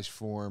bite-sized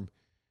form.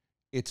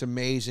 It's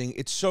amazing.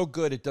 It's so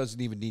good it doesn't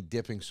even need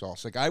dipping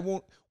sauce. Like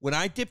when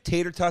I dip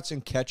tater tots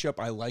in ketchup,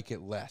 I like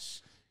it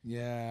less.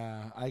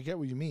 Yeah, I get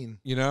what you mean.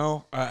 You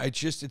know,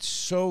 it's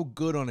so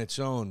good on its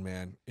own,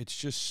 man. It's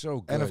just so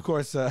good. And of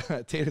course,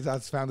 tater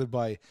tots founded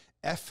by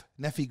F.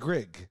 Neffy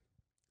Grigg.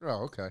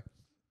 Oh, okay.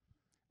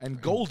 And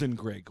Golden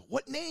Grigg.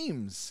 What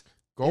names?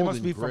 Golden They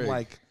must be Grigg. from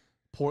like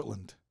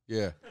Portland.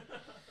 Yeah.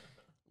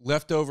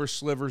 Leftover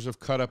slivers of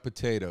cut up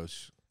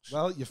potatoes.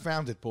 Well, you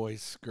found it,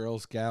 boys,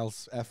 girls,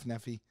 gals, F.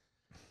 Neffy.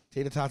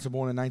 Tater tots were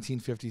born in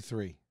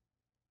 1953.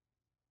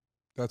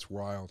 That's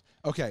wild.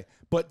 Okay,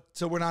 but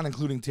so we're not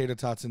including tater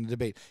tots in the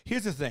debate.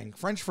 Here's the thing.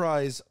 French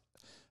fries,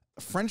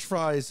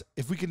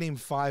 if we could name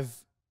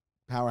 5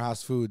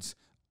 powerhouse foods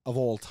of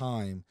all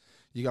time,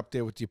 you up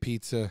there with your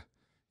pizza.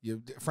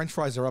 French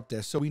fries are up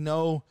there. So we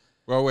know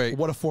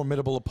what a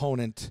formidable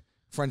opponent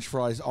French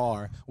fries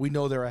are. We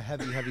know they're a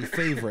heavy, heavy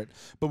favorite.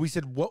 But we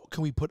said, what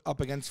can we put up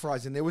against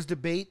fries? And there was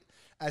debate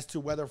as to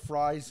whether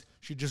fries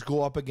should just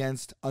go up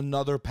against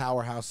another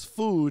powerhouse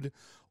food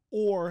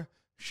or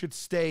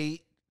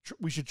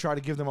we should try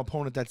to give them an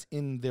opponent that's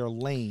in their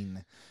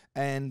lane.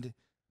 And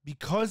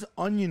because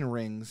onion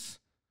rings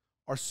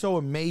are so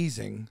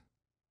amazing,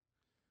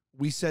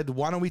 we said,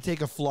 why don't we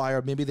take a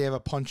flyer? Maybe they have a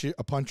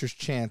puncher's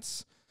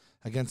chance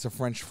against a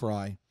French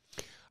fry.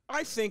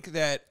 I think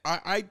that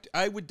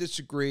I would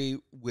disagree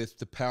with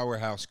the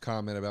powerhouse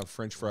comment about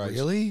French fries.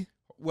 Really?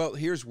 Well,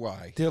 here's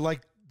why. They're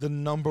like the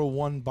number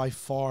one by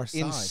far side.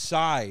 In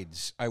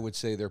sides, I would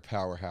say they're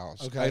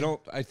powerhouse. Okay.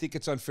 I think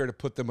it's unfair to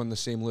put them on the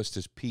same list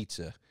as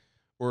pizza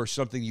or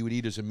something you would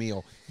eat as a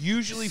meal.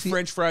 Usually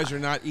French fries are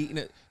not eaten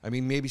it. I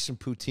mean, maybe some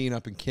poutine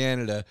up in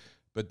Canada,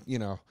 but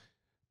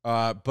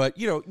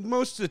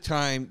most of the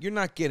time you're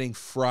not getting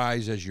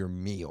fries as your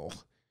meal.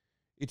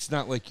 It's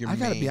not like your I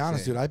gotta main be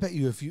honest, thing. dude. I bet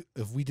you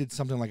if we did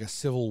something like a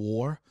civil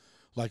war,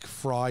 like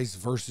fries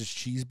versus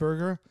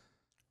cheeseburger,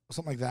 or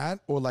something like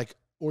that,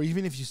 or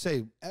even if you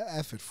say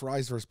F it,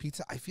 fries versus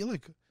pizza, I feel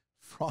like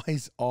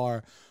fries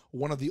are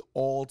one of the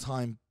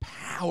all-time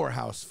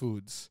powerhouse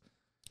foods.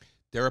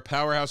 They're a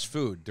powerhouse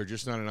food. They're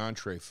just not an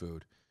entree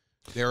food.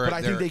 But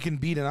I think they can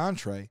beat an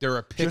entree. They're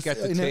a pick at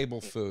the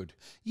table food.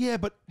 Yeah,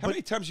 but how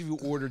many times have you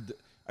ordered?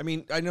 I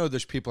mean, I know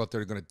there's people out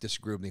there that are going to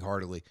disagree with me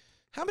heartily.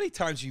 How many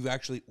times have you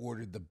actually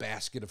ordered the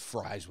basket of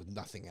fries with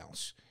nothing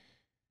else?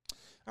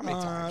 How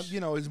many times?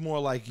 It's more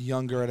like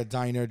younger at a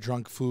diner,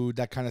 drunk food,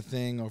 that kind of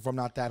thing. Or if I'm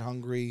not that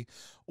hungry,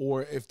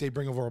 or if they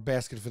bring over a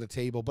basket for the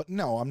table. But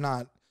no, I'm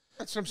not.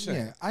 That's what I'm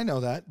saying. Yeah, I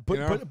know that,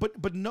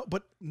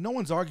 but no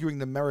one's arguing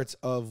the merits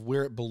of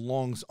where it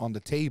belongs on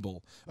the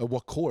table or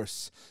what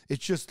course.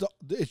 It's just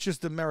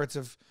the merits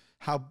of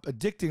how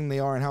addicting they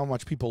are and how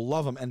much people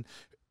love them. And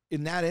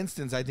in that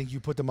instance, I think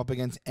you put them up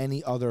against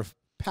any other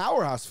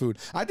powerhouse food.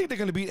 I think they're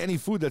going to beat any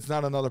food that's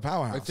not another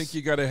powerhouse. I think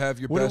you got to have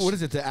your best. What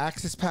is it? The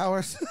Axis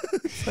powers?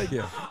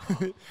 Yeah.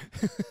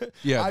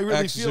 I really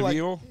Axis feel of like.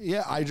 evil?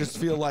 Yeah, I just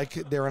feel like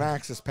they're an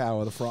Axis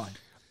power. The fry.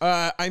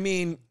 I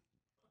mean.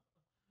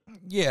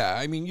 Yeah,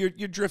 I mean, you're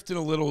drifting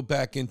a little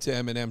back into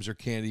M&M's or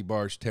candy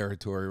bars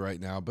territory right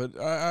now, but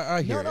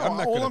I hear you. I'm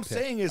not all I'm pick.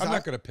 saying is I'm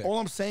not going to pick. All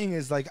I'm saying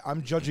is like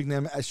I'm judging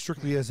them as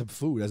strictly as a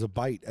food, as a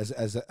bite,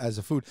 as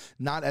a food,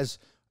 not as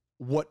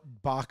what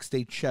box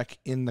they check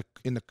in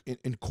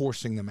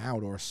coursing them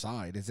out or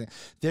aside. Is it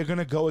they're going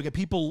to go again?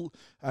 People,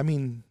 I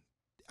mean,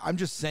 I'm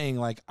just saying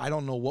like I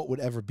don't know what would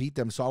ever beat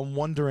them, so I'm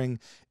wondering.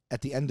 At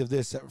the end of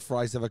this,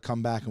 fries ever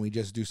come back and we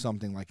just do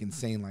something like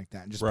insane like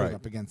that and just put it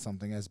up against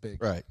something as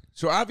big. Right.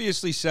 So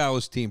obviously Sal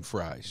is team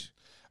fries.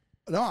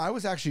 No, I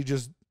was actually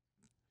just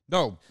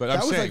no, but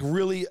I'm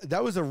saying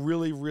that was a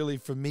really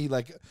for me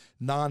like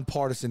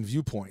nonpartisan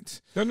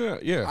viewpoint. No,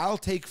 yeah. I'll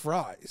take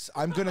fries.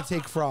 I'm gonna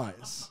take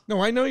fries. No,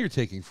 I know you're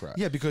taking fries.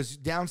 Yeah, because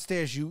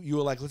downstairs you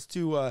were like, let's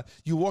do.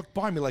 You walked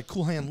by me like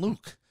Cool Hand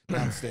Luke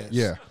downstairs.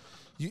 Yeah.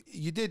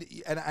 You did,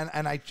 and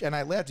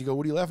I laughed. You go,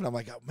 what are you laughing? I'm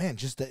like, oh, man,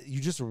 just that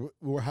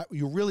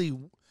you really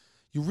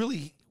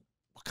were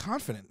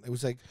confident. It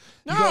was like,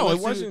 no, it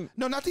wasn't.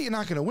 No, not that you're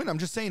not going to win. I'm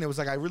just saying it was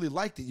like I really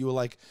liked it. You were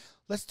like,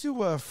 let's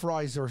do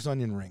fries versus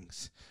onion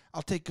rings.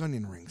 I'll take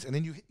onion rings, and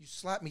then you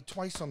slapped me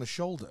twice on the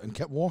shoulder and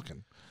kept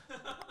walking.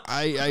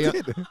 I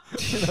did. And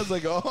I was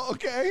like, oh,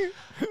 okay.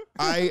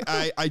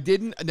 I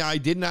didn't. No, I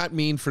did not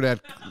mean for that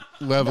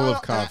level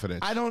of confidence.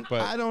 I don't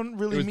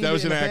really mean that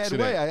was it in an a bad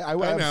accident.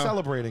 way. I'm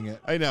celebrating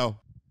it. I know,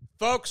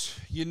 folks.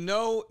 You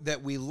know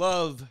that we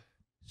love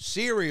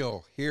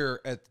cereal here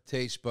at the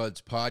Taste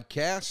Buds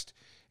Podcast.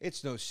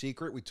 It's no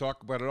secret. We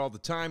talk about it all the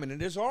time, and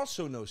it is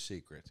also no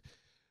secret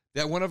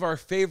that one of our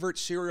favorite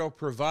cereal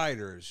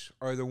providers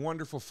are the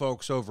wonderful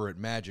folks over at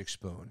Magic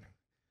Spoon.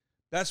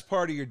 Best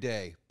part of your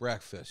day,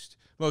 breakfast.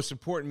 Most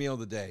important meal of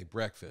the day,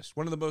 breakfast.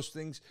 One of the most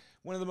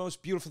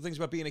beautiful things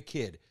about being a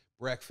kid,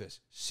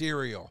 breakfast,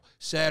 cereal,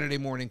 Saturday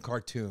morning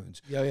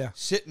cartoons. Yeah.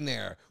 Sitting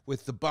there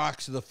with the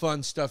box of the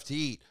fun stuff to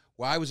eat.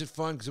 Why was it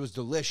fun? Because it was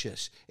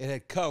delicious. It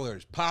had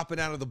colors popping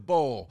out of the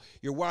bowl.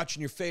 You're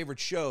watching your favorite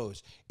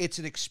shows. It's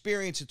an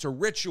experience. It's a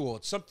ritual.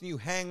 It's something you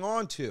hang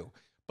on to.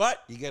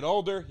 But you get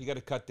older, you got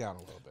to cut down a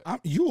little bit.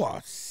 You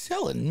are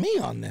selling me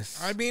on this.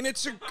 I mean,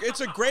 it's a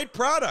great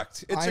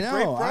product. It's a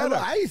great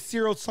product. I eat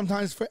cereal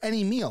sometimes for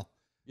any meal.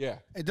 Yeah.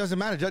 It doesn't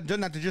matter. It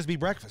doesn't have to just be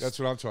breakfast. That's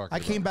what I'm talking about. I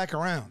came back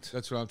around.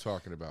 That's what I'm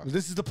talking about.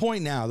 This is the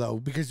point now, though,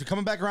 because you're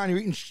coming back around, you're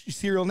eating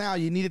cereal now,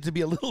 you need it to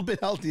be a little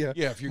bit healthier.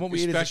 Yeah,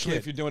 especially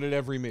if you're doing it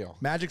every meal.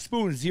 Magic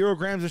Spoon, 0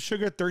 grams of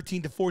sugar,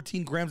 13 to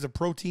 14 grams of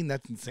protein.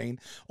 That's insane.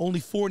 Only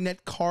 4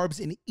 net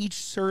carbs in each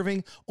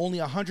serving, only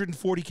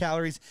 140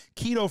 calories,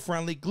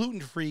 keto-friendly,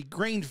 gluten-free,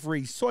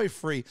 grain-free,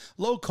 soy-free,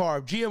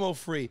 low-carb,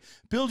 GMO-free.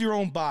 Build your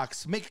own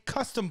box. Make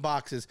custom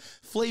boxes.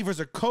 Flavors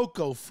are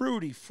cocoa,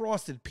 fruity,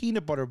 frosted,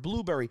 peanut butter,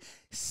 blueberry,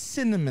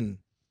 cinnamon.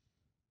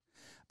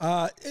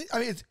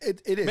 It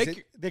is.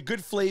 They're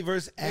good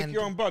flavors. And make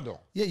your own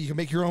bundle. Yeah, you can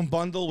make your own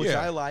bundle, which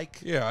I like.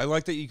 Yeah, I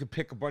like that you can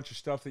pick a bunch of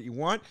stuff that you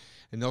want,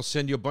 and they'll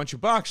send you a bunch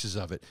of boxes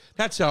of it.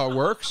 That's how it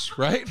works,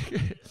 right?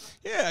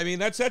 Yeah, I mean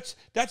that's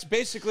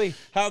basically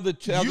how a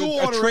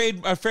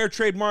fair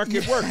trade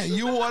market works.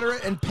 You order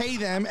it and pay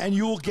them, and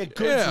you will get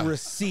goods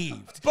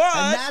received.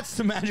 And that's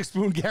the Magic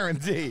Spoon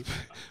guarantee.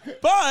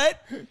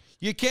 But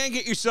you can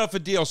get yourself a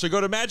deal. So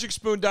go to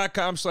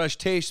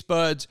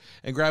magicspoon.com/tastebuds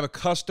and grab a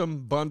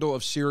custom bundle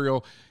of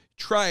cereal.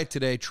 Try it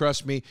today.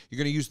 Trust me. You're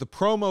going to use the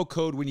promo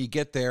code when you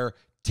get there.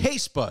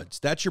 Tastebuds.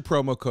 That's your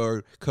promo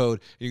code. And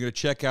you're going to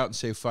check out and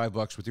save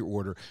 $5 with your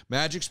order.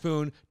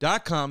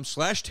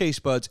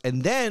 magicspoon.com/tastebuds.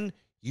 And then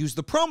use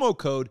the promo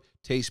code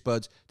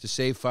Tastebuds to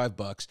save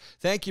 $5.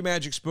 Thank you,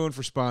 Magic Spoon,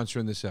 for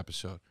sponsoring this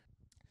episode.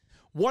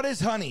 What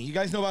is Honey? You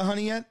guys know about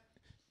Honey yet?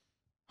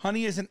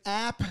 Honey is an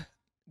app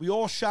We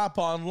all shop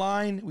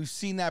online. We've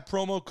seen that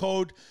promo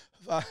code.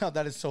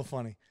 That is so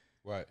funny.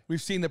 Right.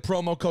 We've seen the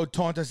promo code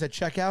taunt us at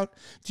checkout.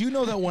 Do you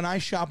know that when I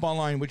shop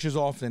online, which is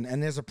often,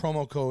 and there's a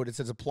promo code, it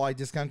says apply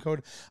discount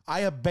code,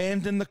 I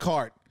abandon the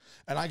cart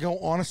and I go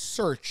on a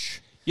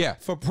search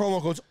for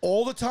promo codes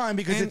all the time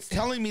because it's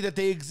telling me that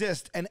they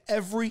exist. And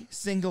every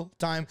single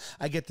time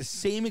I get the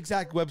same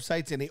exact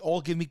websites and they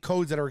all give me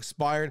codes that are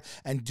expired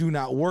and do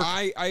not work.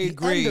 I the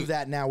agree. End of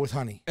that now with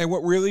Honey. And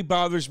what really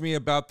bothers me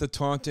about the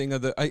taunting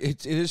of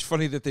it is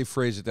funny that they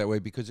phrase it that way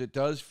because it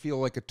does feel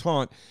like a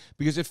taunt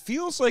because it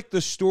feels like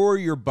the store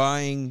you're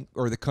buying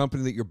or the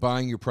company that you're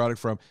buying your product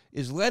from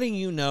is letting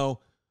you know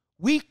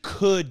we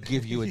could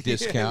give you a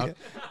discount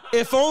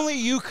if only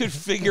you could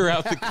figure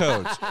out the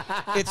codes.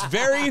 It's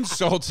very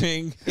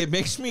insulting. It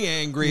makes me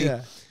angry.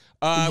 Yeah.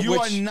 You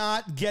are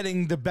not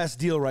getting the best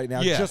deal right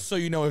now, just so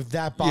you know if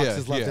that box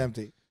is left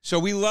empty. So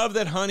we love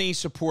that Honey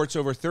supports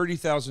over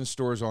 30,000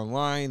 stores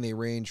online. They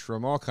range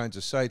from all kinds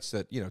of sites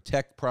that,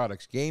 tech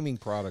products, gaming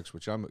products,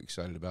 which I'm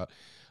excited about,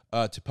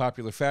 to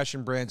popular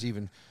fashion brands,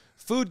 even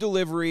food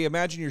delivery.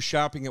 Imagine you're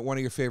shopping at one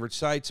of your favorite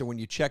sites, and when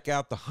you check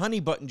out, the Honey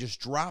button just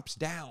drops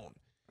down.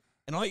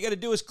 And all you got to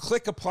do is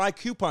click apply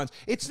coupons.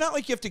 It's not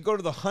like you have to go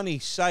to the Honey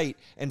site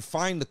and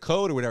find the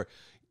code or whatever.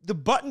 The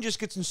button just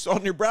gets installed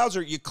in your browser.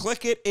 You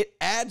click it, it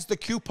adds the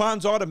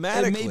coupons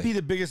automatically. It may be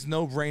the biggest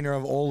no-brainer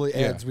of all the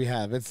ads we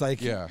have. It's like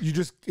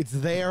it's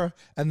there,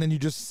 and then you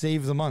just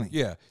save the money.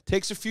 Yeah.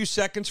 Takes a few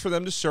seconds for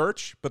them to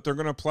search, but they're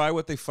going to apply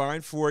what they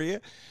find for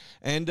you.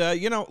 And,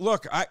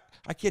 look, I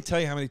can't tell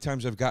you how many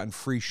times I've gotten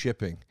free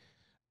shipping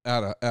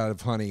out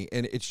of Honey,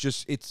 and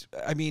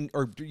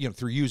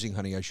through using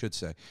Honey, I should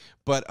say.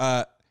 But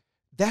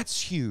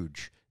that's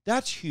huge.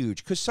 That's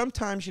huge because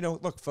sometimes,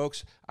 look,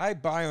 folks, I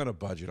buy on a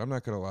budget. I'm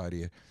not going to lie to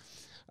you.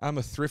 I'm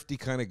a thrifty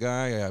kind of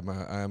guy. I'm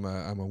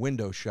a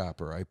window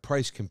shopper. I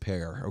price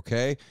compare,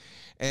 okay?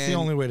 And it's the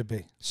only way to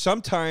be.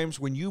 Sometimes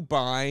when you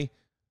buy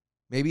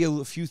maybe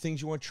a few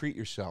things you want to treat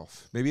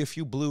yourself, maybe a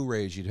few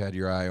Blu-rays you'd had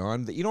your eye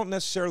on that you don't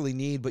necessarily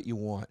need but you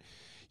want,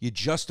 you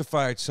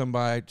justify it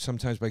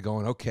sometimes by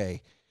going,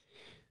 okay,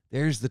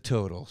 there's the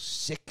total,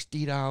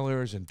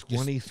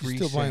 $60.23. You're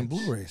still buying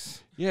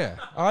Blu-rays. Yeah,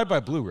 I buy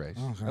Blu-rays.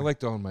 Okay. I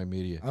like to own my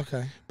media.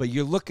 Okay. But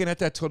you're looking at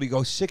that total, you go,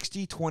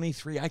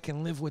 $60.23, I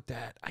can live with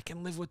that. I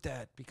can live with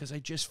that because I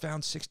just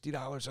found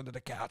 $60 under the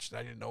couch that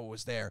I didn't know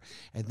was there.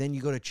 And then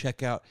you go to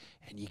checkout,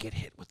 and you get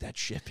hit with that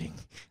shipping,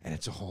 and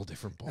it's a whole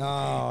different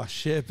ballgame. Oh,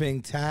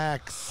 shipping,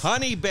 tax.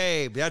 Honey,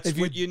 babe, that's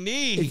what you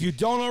need. If you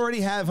don't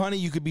already have Honey,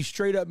 you could be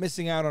straight up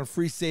missing out on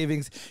free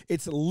savings.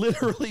 It's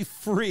literally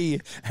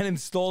free and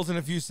installs in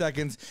a few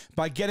seconds.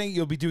 By getting it,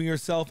 you'll be doing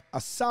yourself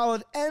a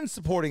solid and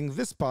supporting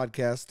this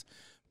podcast.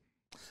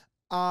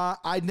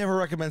 I'd never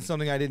recommend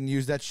something I didn't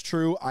use. That's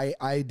true.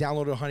 I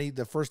downloaded Honey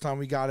the first time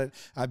we got it.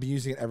 I've been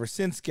using it ever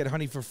since. Get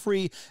Honey for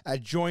free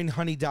at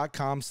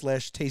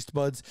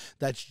joinhoney.com/tastebuds.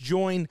 That's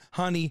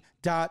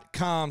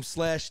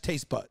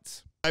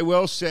joinhoney.com/tastebuds. I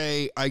will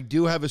say I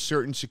do have a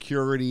certain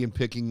security in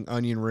picking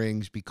onion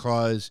rings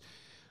because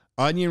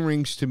onion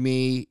rings to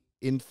me,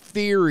 in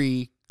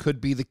theory,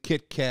 could be the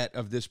Kit Kat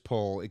of this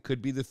poll. It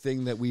could be the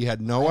thing that we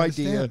had no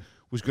idea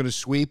was going to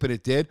sweep, and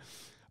it did.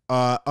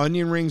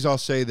 Onion rings, I'll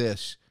say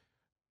this.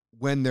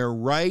 When they're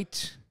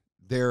right,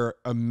 they're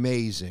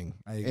amazing.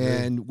 I agree.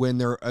 And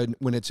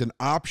when it's an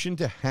option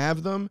to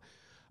have them,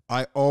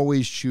 I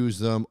always choose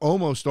them,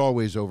 almost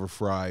always over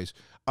fries.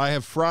 I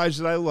have fries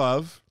that I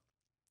love.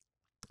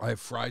 I have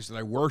fries that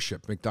I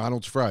worship,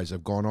 McDonald's fries.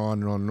 I've gone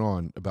on and on and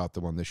on about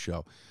them on this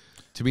show.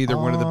 To me, they're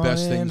one of the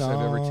best things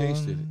I've ever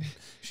tasted.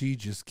 She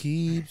just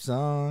keeps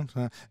on.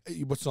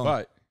 What song?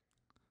 But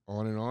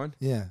On and On?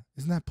 Yeah.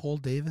 Isn't that Paul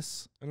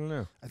Davis? I don't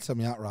know. That's some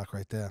yacht rock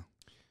right there.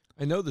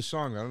 I know the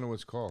song. I don't know what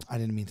it's called. I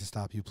didn't mean to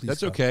stop you. Please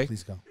That's go. okay.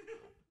 Please go.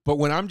 But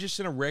when I'm just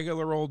in a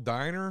regular old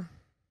diner,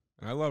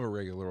 and I love a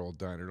regular old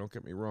diner, don't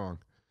get me wrong,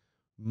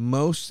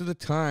 most of the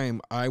time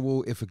I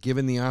will, if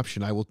given the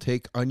option, I will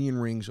take onion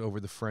rings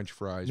over the French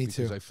fries. Me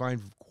because too. I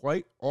find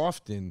quite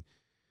often,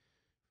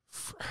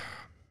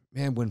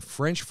 man, when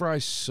French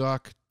fries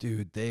suck,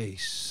 dude, they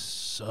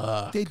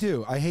suck. They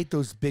do. I hate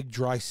those big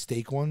dry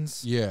steak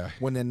ones. Yeah.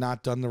 When they're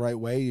not done the right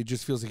way, it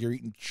just feels like you're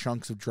eating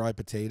chunks of dry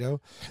potato.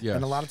 Yeah.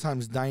 And a lot of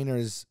times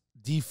diners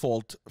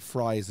default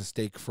fry is a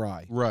steak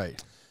fry. Right.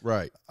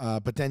 Right.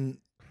 But then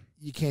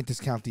you can't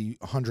discount the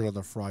 100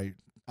 other fry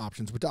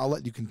options. But I'll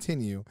let you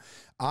continue.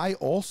 I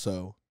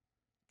also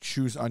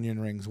choose onion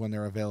rings when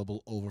they're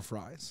available over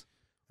fries.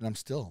 And I'm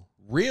still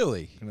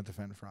really going to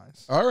defend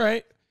fries. All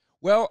right.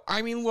 Well,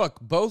 I mean,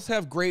 look, both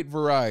have great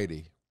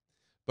variety.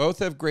 Both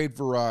have great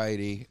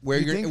variety where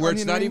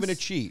it's not even a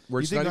cheat.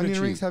 Where it's not even a cheat.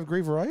 Onion rings have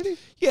great variety?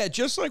 Yeah,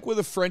 just like with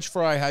a French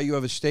fry, how you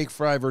have a steak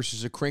fry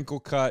versus a crinkle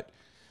cut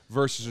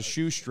versus a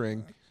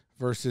shoestring.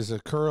 Versus a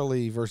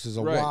curly, versus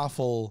a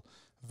waffle,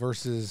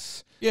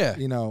 versus a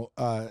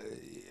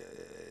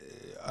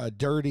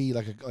dirty,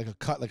 like a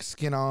cut, like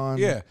skin on.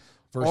 Yeah,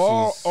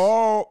 versus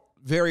all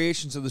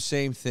variations of the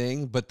same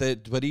thing, but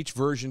each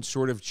version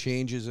sort of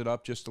changes it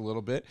up just a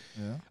little bit.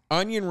 Yeah.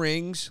 Onion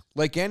rings,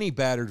 like any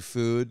battered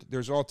food,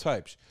 there's all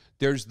types.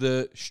 There's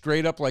the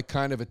straight up like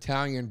kind of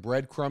Italian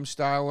breadcrumb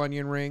style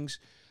onion rings.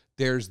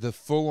 There's the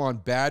full-on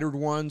battered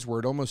ones where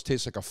it almost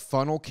tastes like a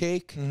funnel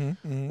cake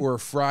or a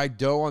fried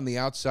dough on the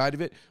outside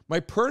of it. My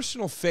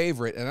personal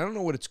favorite, and I don't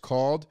know what it's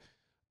called,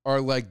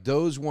 are like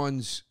those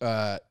ones.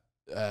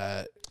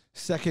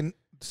 Second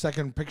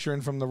picture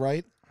in from the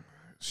right.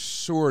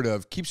 Sort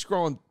of. Keep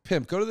scrolling.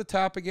 Pimp, go to the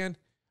top again.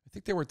 I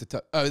think they were at the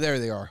top. Oh, there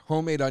they are.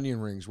 Homemade onion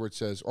rings, where it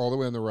says all the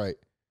way on the right.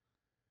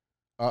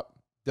 Up.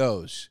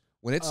 Those.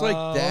 When it's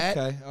like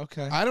that,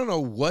 okay. I don't know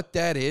what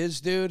that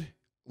is, dude.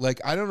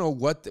 Like, I don't know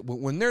what,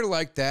 when they're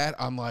like that,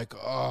 I'm like,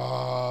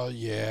 oh,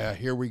 yeah,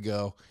 here we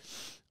go.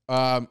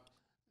 I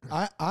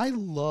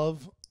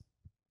love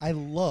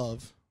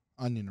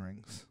onion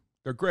rings.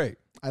 They're great.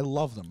 I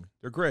love them.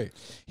 They're great.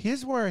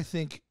 Here's where I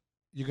think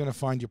you're going to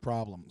find your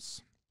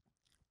problems.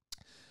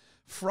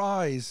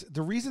 Fries,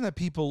 the reason that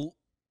people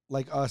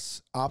like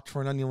us opt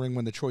for an onion ring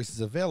when the choice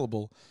is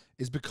available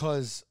is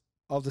because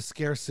of the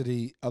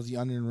scarcity of the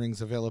onion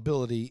ring's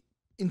availability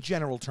in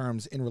general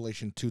terms in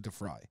relation to the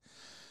fry.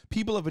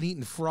 People have been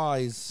eating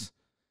fries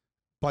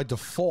by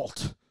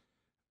default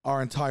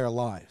our entire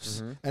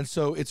lives. And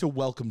so it's a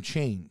welcome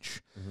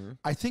change.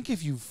 I think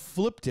if you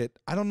flipped it,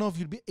 I don't know if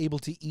you'd be able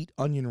to eat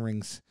onion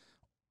rings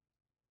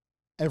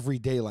every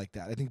day like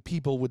that. I think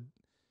people would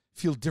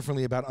feel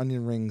differently about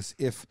onion rings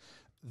if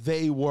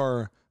they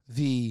were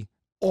the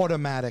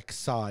automatic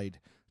side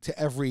to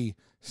every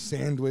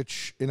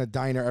sandwich in a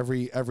diner,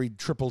 every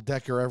triple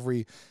decker,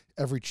 every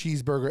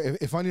cheeseburger.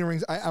 If onion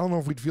rings, I don't know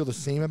if we'd feel the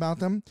same about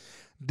them.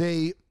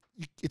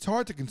 It's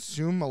hard to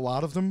consume a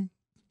lot of them.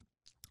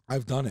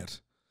 I've done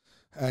it,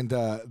 and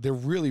they're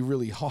really,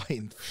 really high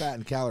in fat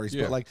and calories.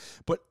 Yeah.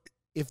 But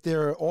if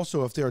they're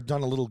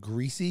done a little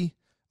greasy,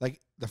 like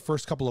the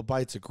first couple of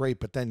bites are great,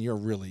 but then you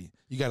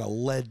got a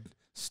lead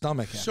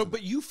stomach. So,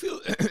 but you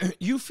feel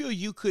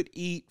you could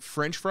eat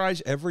French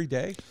fries every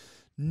day?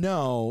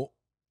 No.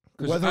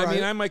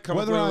 I might come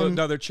up with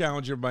another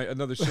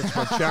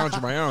 6-month challenge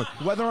of my own.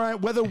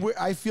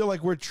 I feel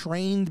like we're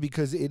trained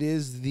because it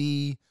is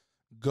the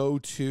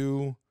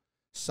go-to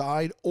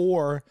side,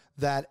 or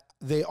that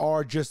they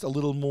are just a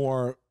little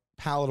more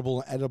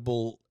palatable and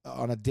edible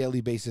on a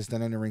daily basis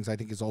than onion rings, I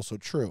think is also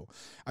true.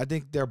 I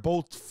think they're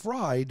both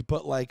fried,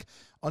 but like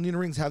onion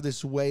rings have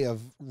this way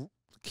of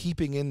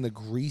keeping in the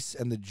grease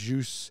and the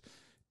juice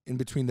in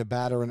between the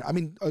batter, and I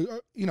mean,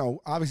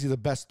 obviously the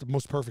best,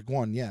 most perfect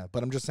one, yeah.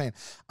 But I'm just saying,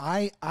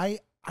 I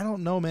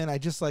don't know, man. I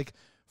just like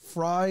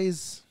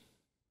fries.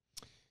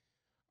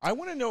 I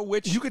want to know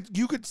which you could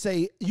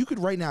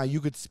right now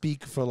you could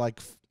speak for like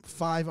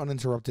 5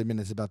 uninterrupted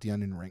minutes about the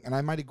onion ring, and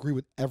I might agree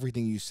with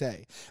everything you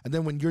say. And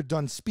then when you're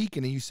done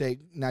speaking and you say,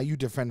 now you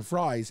defend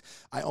fries,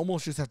 I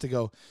almost just have to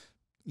go,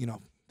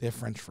 they're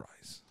French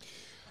fries.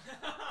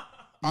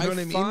 You know what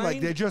I mean?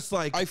 Like they're just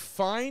like, I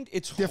find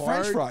they're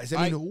French fries.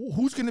 I mean,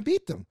 who's going to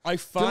beat them? They're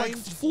like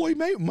Floyd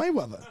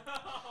Mayweather.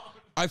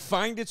 I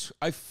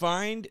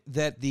find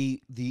that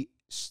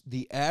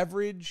the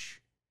average.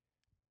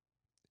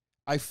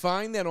 I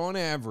find that on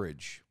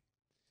average,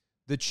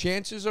 the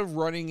chances of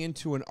running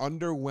into an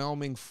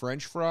underwhelming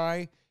French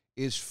fry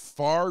is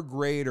far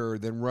greater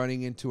than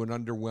running into an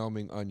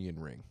underwhelming onion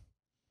ring.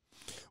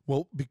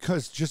 Well,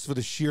 because just for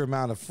the sheer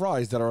amount of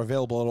fries that are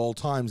available at all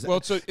times.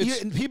 Well, so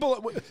and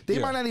people, they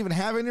might not even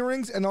have onion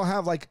rings, and they'll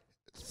have like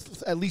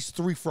at least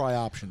 3 fry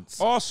options.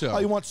 Also,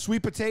 you want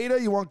sweet potato,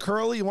 you want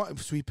curly, you want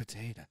sweet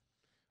potato.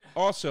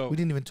 Also, we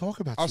didn't even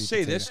talk about. I'll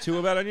say this too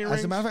about onion rings.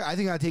 As a matter of fact, I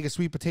think I'd take a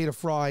sweet potato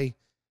fry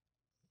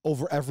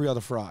over every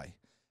other fry.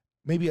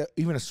 Maybe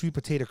even a sweet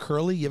potato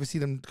curly. You ever see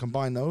them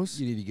combine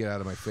those? You need to get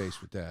out of my face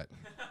with that.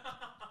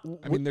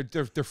 I mean,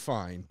 they're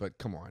fine, but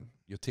come on.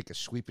 You'll take a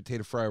sweet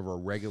potato fry over a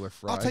regular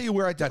fry. I'll tell you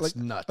where that's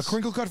nuts. A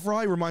crinkle cut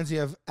fry reminds me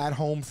of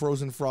at-home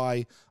frozen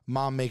fry,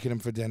 mom making them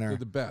for dinner. They're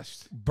the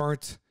best.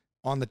 Burnt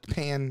on the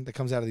pan that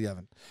comes out of the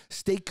oven.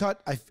 Steak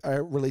cut, I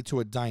relate to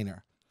a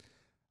diner.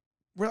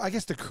 Well, I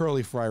guess the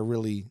curly fry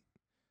really,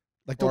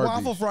 like the Arby's.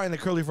 waffle fry and the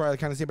curly fry are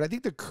kind of the same, but I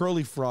think the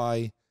curly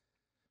fry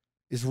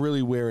is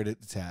really where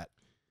it's at.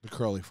 The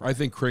curly fry. I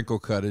think crinkle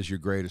cut is your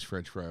greatest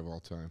French fry of all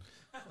time.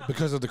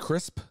 Because of the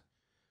crisp?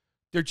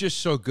 They're just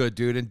so good,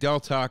 dude. And Del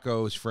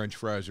Taco's French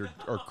fries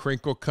are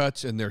crinkle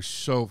cuts, and they're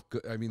so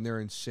good. I mean, they're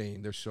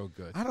insane. They're so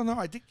good. I don't know.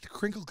 I think the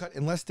crinkle cut,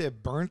 unless they're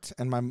burnt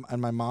and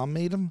my mom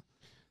made them,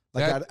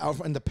 like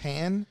out in the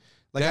pan.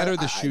 Like that or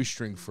the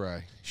shoestring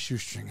fry.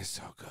 Shoestring is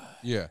so good.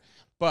 Yeah.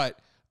 But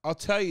I'll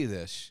tell you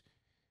this.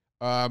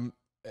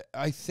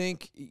 I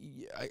think,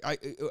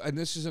 and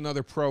this is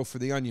another pro for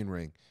the onion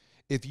ring.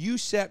 If you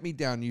sat me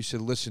down and you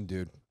said, listen,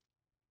 dude,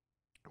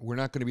 we're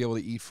not going to be able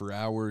to eat for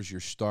hours. You're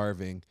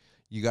starving.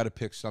 You got to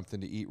pick something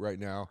to eat right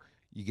now.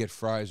 You get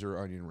fries or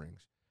onion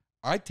rings.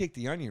 I'd take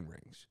the onion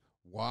rings.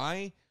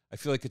 Why? I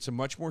feel like it's a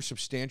much more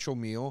substantial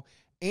meal.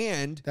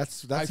 And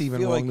that's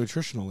even wrong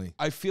nutritionally.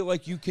 I feel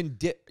like you can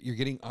dip. You're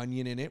getting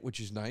onion in it, which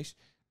is nice.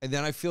 And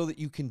then I feel that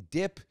you can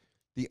dip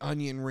the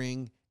onion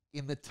ring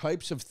in the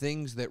types of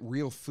things that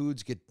real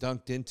foods get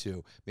dunked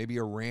into. Maybe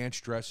a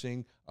ranch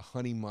dressing, a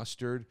honey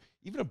mustard,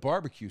 even a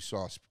barbecue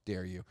sauce,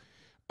 dare you.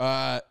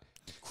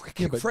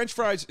 French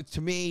fries,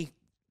 to me,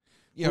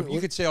 you know,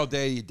 you could say all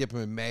day you dip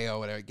them in mayo,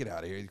 whatever. Get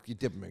out of here. You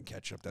dip them in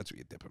ketchup. That's what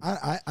you dip them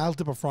in. I'll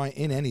dip a fry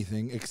in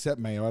anything except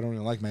mayo. I don't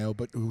really like mayo,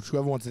 but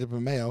whoever wants to dip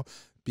in mayo,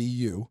 be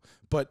you.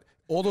 But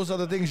all those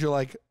other things, you're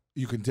like,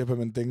 you can dip them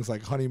in things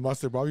like honey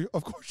mustard barbecue.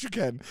 Of course you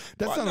can.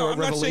 That's not a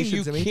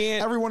revelation to me.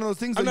 Can't. Every one of those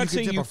things that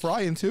you can dip a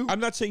fry into. I'm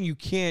not saying you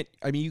can't.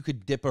 I mean, you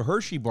could dip a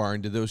Hershey bar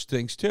into those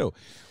things too.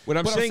 What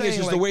I'm saying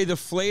is like, the way the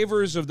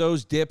flavors of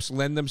those dips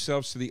lend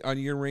themselves to the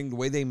onion ring, the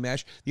way they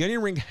mesh. The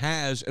onion ring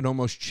has an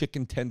almost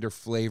chicken tender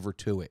flavor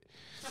to it.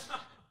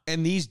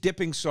 And these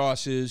dipping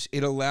sauces,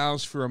 it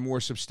allows for a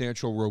more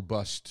substantial,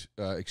 robust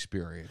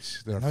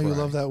experience. I know you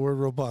love that word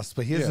robust,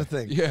 but here's the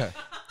thing. Yeah.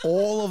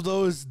 All of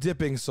those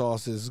dipping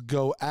sauces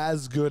go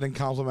as good and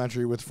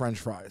complimentary with French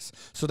fries.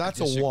 So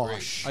that's a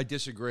wash. I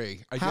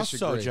disagree. How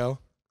so, Joe?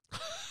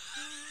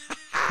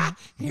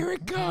 Here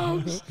it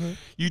comes.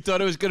 You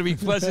thought it was going to be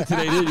pleasant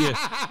today, didn't you? You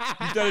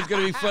thought it was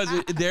going to be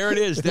pleasant. There it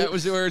is. That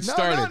was where it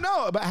started.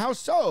 No. But how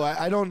so?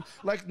 I don't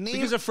like.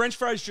 Because a French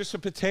fry is just a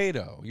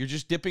potato. You're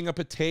just dipping a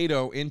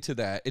potato into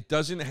that. It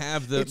doesn't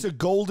have the. It's a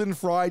golden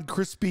fried,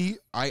 crispy.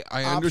 I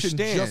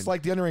understand. Just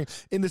like the onion ring,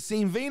 in the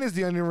same vein as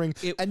the onion ring,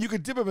 and you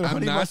could dip them in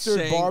honey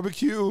mustard,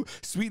 barbecue,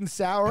 sweet and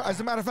sour.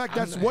 As a matter of fact,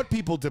 that's what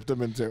people dip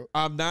them into.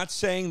 I'm not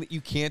saying that you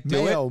can't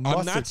do it.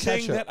 I'm not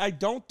saying that I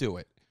don't do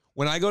it.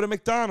 When I go to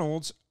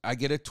McDonald's, I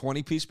get a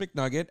 20-piece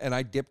McNugget, and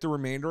I dip the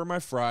remainder of my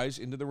fries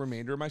into the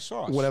remainder of my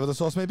sauce. Whatever the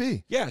sauce may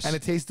be. Yes. And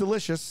it tastes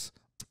delicious.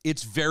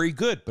 It's very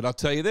good, but I'll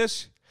tell you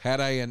this. Had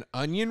I an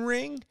onion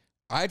ring,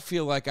 I'd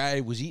feel like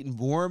I was eating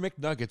more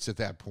McNuggets at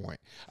that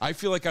point. I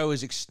feel like I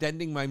was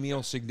extending my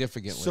meal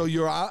significantly. So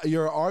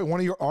one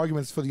of your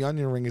arguments for the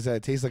onion ring is that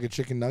it tastes like a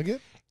chicken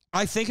nugget?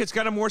 I think it's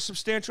got a more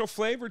substantial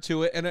flavor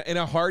to it and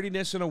a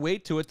heartiness and a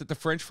weight to it that the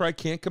French fry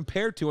can't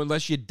compare to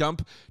unless you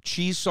dump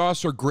cheese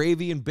sauce or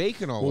gravy and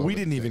bacon all over. Well, we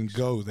didn't even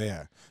go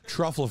there.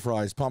 Truffle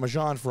fries,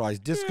 Parmesan fries,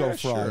 disco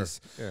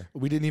fries. Sure. Yeah.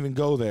 We didn't even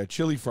go there.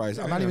 Chili fries.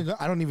 I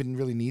don't even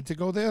really need to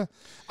go there.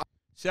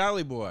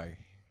 Sally boy,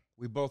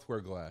 we both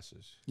wear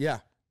glasses. Yeah.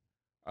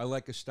 I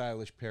like a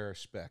stylish pair of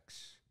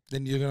specs.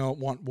 Then you're going to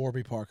want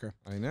Warby Parker.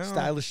 I know.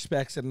 Stylish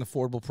specs at an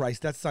affordable price.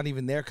 That's not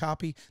even their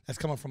copy. That's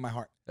coming from my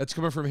heart. That's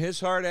coming from his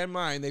heart and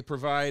mine. They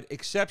provide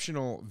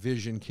exceptional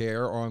vision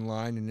care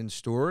online and in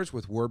stores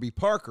with Warby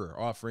Parker,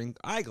 offering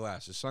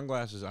eyeglasses,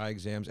 sunglasses, eye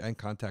exams, and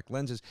contact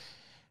lenses.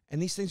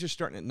 And these things are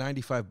starting at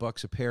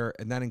 $95 a pair,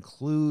 and that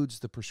includes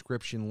the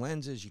prescription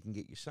lenses. You can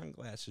get your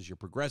sunglasses, your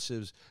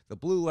progressives, the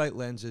blue light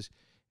lenses,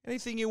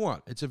 anything you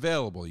want. It's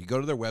available. You go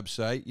to their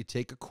website, you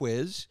take a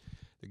quiz.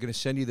 They're going to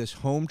send you this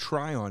home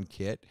try-on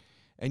kit,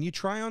 and you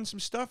try on some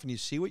stuff, and you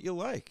see what you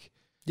like.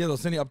 Yeah, they'll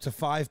send you up to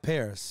 5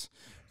 pairs,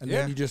 and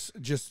then you just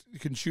you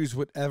can choose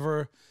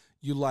whatever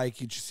you like.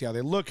 You just see how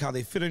they look, how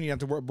they fit on you. You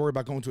don't have to worry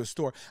about going to a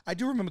store. I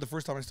do remember the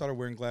first time I started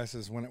wearing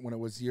glasses when it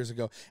was years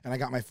ago, and I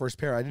got my first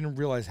pair. I didn't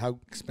realize how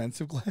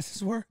expensive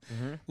glasses were.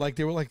 Mm-hmm. Like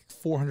they were like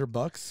 $400,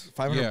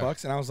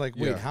 $500, and I was like,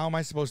 wait, how am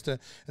I supposed to?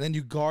 And then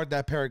you guard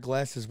that pair of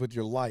glasses with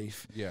your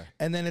life. Yeah.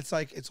 And then it's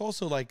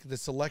also like the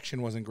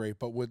selection wasn't great,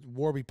 but with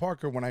Warby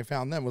Parker, when I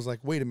found them, was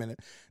like, wait a minute,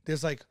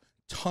 there's like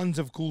tons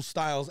of cool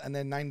styles, and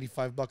then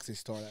 $95 they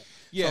start at.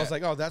 Yeah. So I was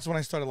like, oh, that's when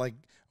I started like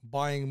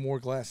buying more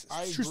glasses.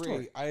 I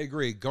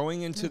agree.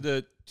 Going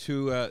into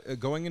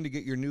going in to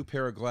get your new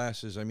pair of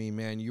glasses, I mean,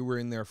 man, you were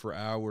in there for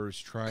hours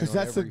trying. Because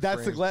that's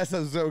the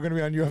glasses that were going to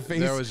be on your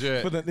face. That was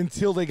it.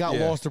 Until they got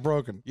lost or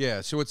broken.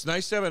 Yeah. So it's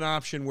nice to have an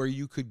option where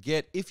you could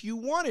get, if you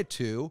wanted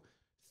to,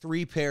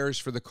 3 pairs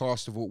for the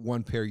cost of what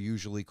 1 pair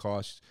usually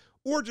costs,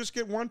 or just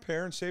get 1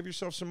 pair and save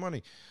yourself some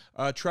money.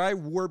 Try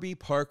Warby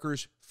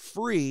Parker's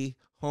free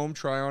home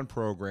try-on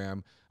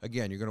program.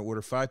 Again, you're going to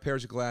order 5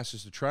 pairs of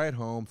glasses to try at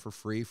home for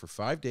free for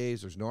 5 days.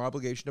 There's no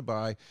obligation to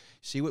buy.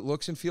 See what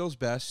looks and feels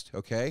best,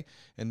 okay?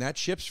 And that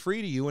ships free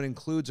to you and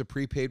includes a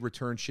prepaid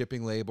return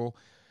shipping label.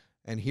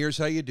 And here's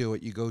how you do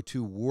it. You go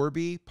to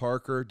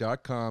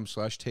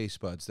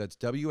warbyparker.com/tastebuds. That's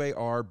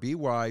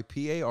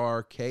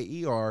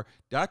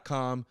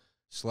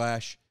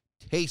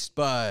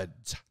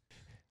WARBYPARKER.com/tastebuds.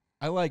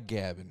 I like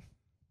gabbing.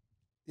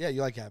 Yeah,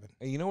 you like gabbing.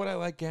 And you know what I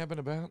like gabbing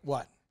about?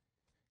 What?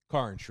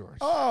 Car insurance.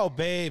 Oh,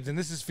 babes, and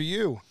this is for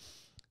you.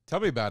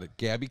 Tell me about it.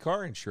 Gabby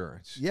Car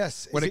Insurance.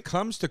 Yes. When it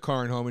comes to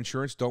car and home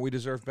insurance, don't we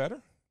deserve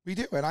better? We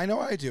do, and I know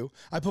I do.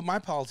 I put my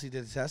policy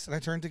to the test, and I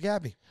turned to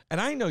Gabby.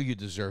 And I know you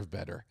deserve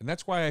better, and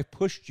that's why I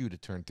pushed you to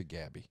turn to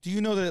Gabby. Do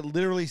you know that it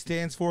literally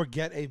stands for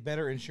Get a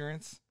Better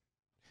Insurance?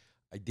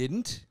 I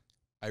didn't.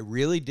 I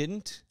really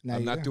didn't. Now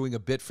I'm not doing a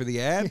bit for the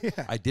ad.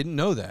 Yeah. I didn't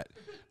know that.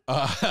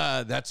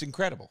 That's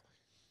incredible.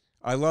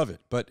 I love it.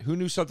 But who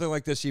knew something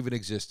like this even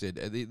existed?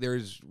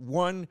 There's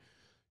one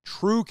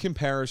true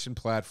comparison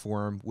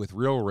platform with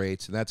real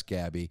rates, and that's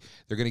Gabby.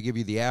 They're going to give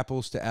you the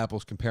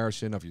apples-to-apples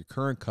comparison of your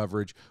current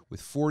coverage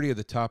with 40 of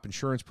the top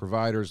insurance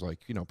providers like,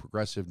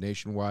 Progressive,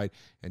 Nationwide,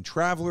 and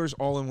Travelers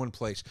all in one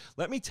place.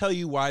 Let me tell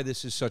you why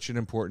this is such an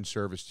important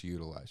service to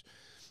utilize.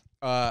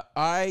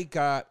 I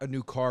got a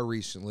new car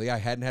recently. I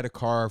hadn't had a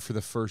car for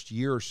the first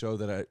year or so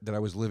that I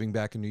was living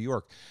back in New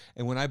York.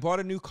 And when I bought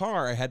a new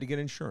car, I had to get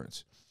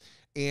insurance.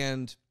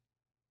 And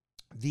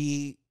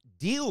the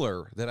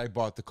dealer that I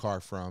bought the car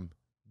from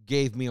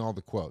gave me all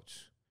the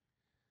quotes.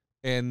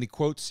 And the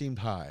quotes seemed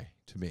high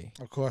to me.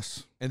 Of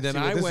course. And then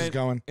I went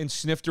and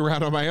sniffed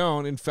around on my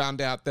own and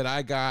found out that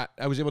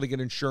I was able to get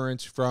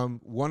insurance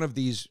from one of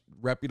these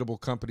reputable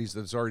companies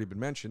that's already been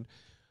mentioned.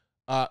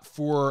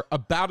 For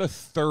about a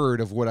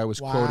third of what I was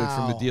quoted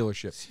from the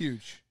dealership. It's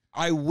huge.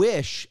 I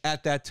wish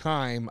at that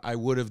time I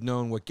would have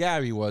known what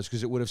Gabby was,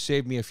 because it would have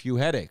saved me a few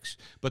headaches.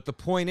 But the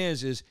point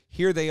is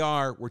here they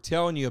are. We're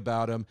telling you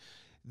about them.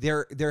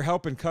 They're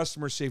helping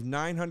customers save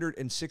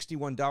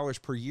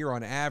 $961 per year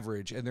on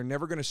average, and they're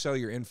never going to sell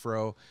your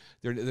info.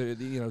 They're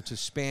to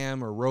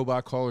spam or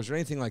robot callers or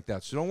anything like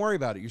that. So don't worry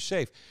about it. You're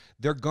safe.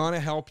 They're going to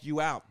help you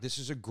out. This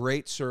is a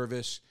great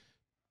service.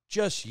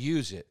 Just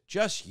use it.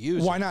 Just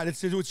use it. Why not? It's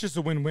just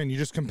a win-win. You're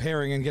just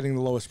comparing and getting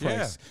the lowest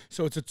price. Yeah.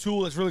 So it's a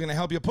tool that's really going to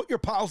help you put your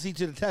policy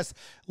to the test,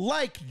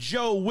 like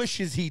Joe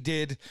wishes he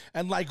did,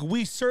 and like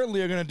we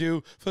certainly are going to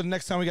do for the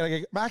next time we got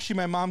to get. Actually,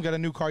 my mom got a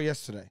new car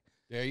yesterday.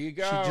 There you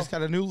go. She just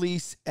got a new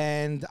lease,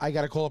 and I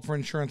got to call up for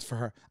insurance for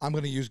her. I'm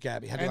going to use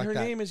Gabby. How do you like that? And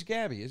her name is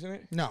Gabby, isn't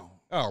it? No.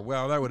 Oh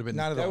well, that would have been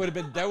that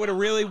would have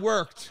really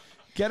worked.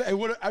 That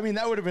would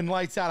have been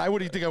lights out. I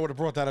wouldn't think I would have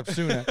brought that up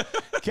sooner.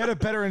 Get a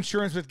better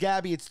insurance with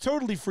Gabby. It's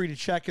totally free to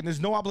check, and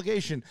there's no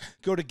obligation.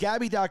 Go to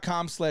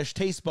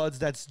Gabby.com/tastebuds.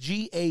 That's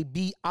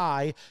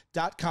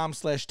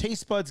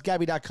GABI.com/tastebuds.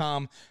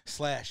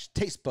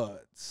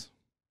 Gabby.com/tastebuds.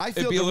 I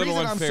feel the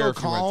reason I'm so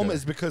calm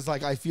is because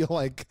I feel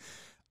like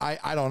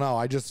I don't know.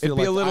 I just feel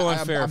it'd be a little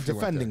unfair. I'm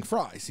defending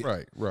fries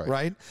here.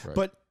 Right.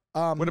 But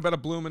what about a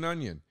Bloomin'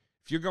 Onion?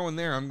 If you're going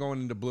there, I'm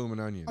going into Bloomin'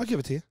 Onion. I'll give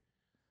it to you.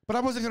 But I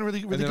wasn't going to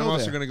really and then go I'm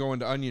also there. going to go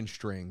into onion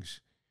strings.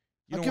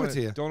 I'll give it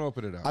to you. Don't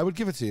open it up. I would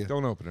give it to you.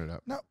 Don't open it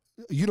up. No,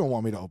 you don't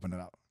want me to open it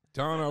up.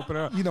 Don't open it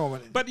up. You don't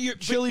want it. But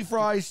chili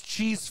fries,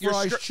 cheese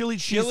fries, chili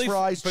cheese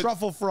fries,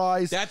 truffle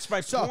fries. That's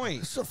my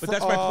point. But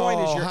that's my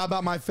point. Is how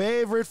about my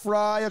favorite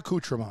fry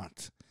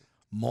accoutrement?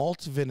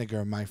 Malt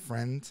vinegar, my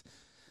friend.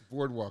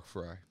 Boardwalk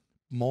fry.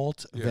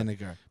 Malt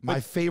vinegar. My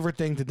favorite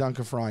thing to dunk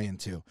a fry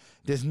into.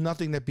 There's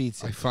nothing that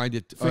beats it. I find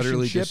it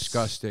utterly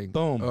disgusting.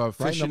 Boom.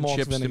 Fish and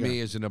chips to me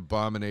is an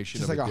abomination.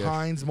 Just like a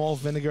Heinz malt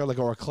vinegar,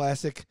 or a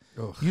classic.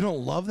 Ugh. You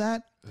don't love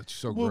that? That's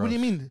so gross. What do you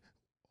mean?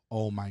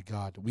 Oh my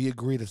God! We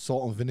agree that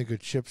salt and vinegar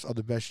chips are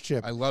the best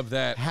chips. I love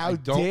that. How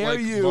dare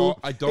you?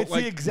 I don't it's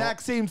like the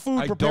exact same food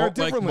I prepared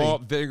don't differently. like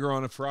malt vinegar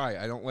on a fry.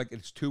 I don't like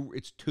it.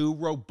 It's too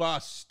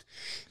robust.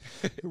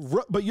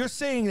 But you're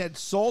saying that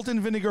salt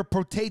and vinegar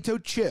potato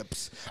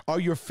chips are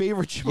your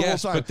favorite chip of all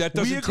time. But that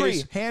doesn't we agree,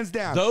 taste, hands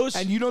down. Those,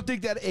 and you don't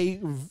think that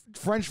a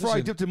French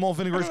fry dipped in malt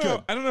vinegar is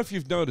good? I don't know if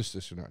you've noticed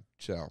this or not,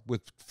 Sal,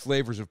 with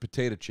flavors of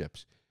potato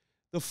chips.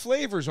 The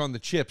flavors on the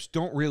chips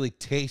don't really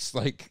taste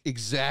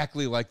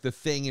exactly like the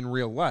thing in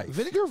real life.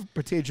 Vinegar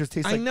potato chips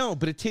taste like... I know,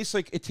 but it tastes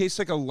like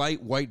a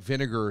light white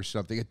vinegar or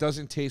something. It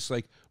doesn't taste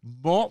like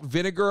malt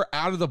vinegar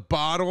out of the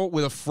bottle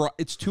with a fry.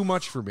 It's too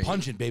much for me.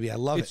 Pungent, baby. I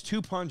love it. It's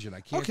too pungent.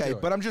 I can't do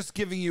it. But I'm just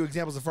giving you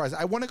examples of fries.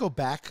 I want to go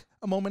back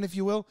a moment, if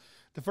you will.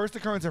 The first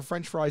occurrence of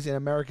French fries in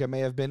America may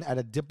have been at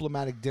a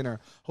diplomatic dinner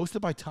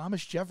hosted by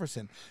Thomas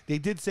Jefferson. They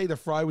did say the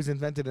fry was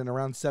invented in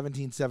around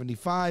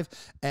 1775,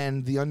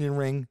 and the onion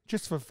ring,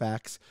 just for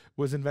facts,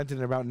 was invented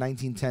in about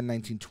 1910,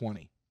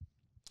 1920.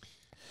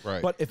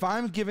 Right. But if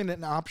I'm given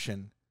an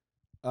option,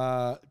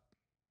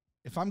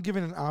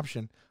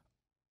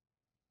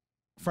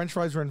 French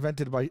fries were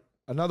invented by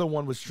another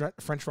one was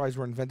French fries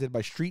were invented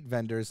by street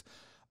vendors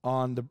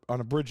on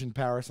a bridge in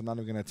Paris. I'm not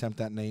even going to attempt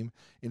that name.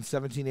 In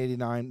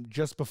 1789,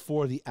 just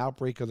before the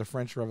outbreak of the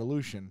French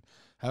Revolution.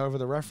 However,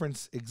 the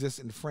reference exists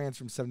in France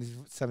from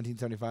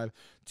 1775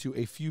 to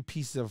a few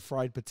pieces of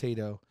fried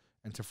potato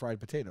and to fried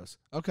potatoes.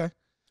 Okay.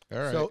 All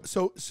right.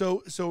 So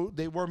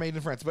they were made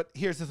in France. But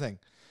here's the thing.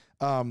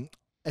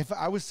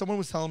 If someone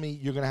was telling me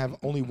you're going to have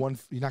only one,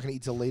 you're not going to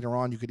eat till later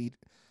on, you could eat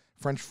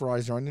French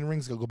fries or onion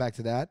rings, go back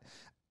to that.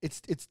 It's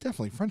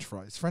definitely French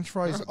fries. French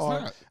fries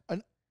are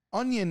an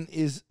onion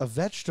is a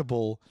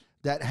vegetable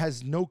that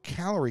has no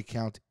calorie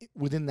count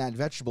within that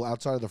vegetable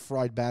outside of the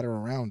fried batter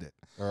around it.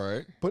 All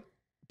right. But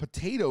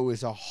potato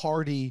is a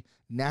hearty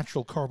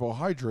natural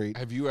carbohydrate.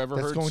 Have you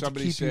ever heard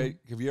somebody say?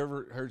 Have you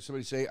ever heard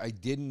somebody say,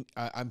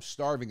 I'm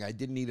starving. I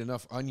didn't eat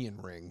enough onion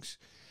rings."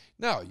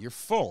 No, you're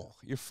full.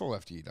 You're full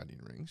after you eat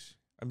onion rings.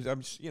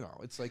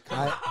 It's like,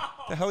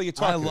 the hell are you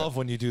talking about? I love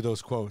when you do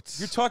those quotes.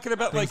 You're talking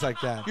about things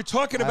like that. You're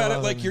talking about it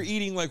like you're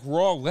eating like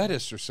raw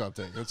lettuce or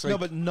something. It's like, no,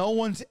 but no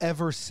one's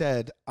ever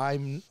said,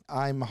 I'm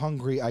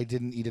hungry, I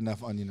didn't eat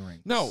enough onion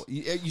rings. No,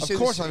 of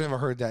course I've never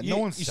heard that. No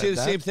one said that. You say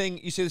the same thing.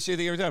 You say the same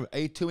thing every time. I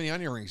ate too many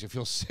onion rings. I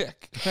feel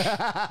sick.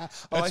 I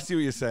see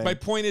what you're saying. My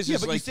point is,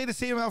 but you say the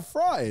same about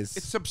fries.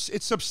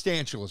 It's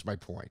substantial is my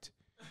point.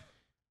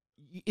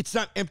 It's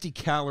not empty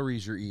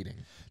calories you're eating.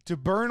 To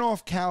burn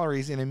off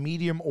calories in a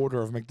medium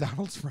order of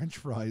McDonald's French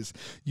fries,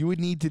 you would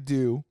need to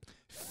do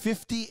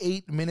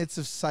 58 minutes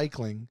of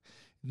cycling,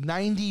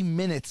 90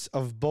 minutes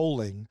of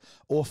bowling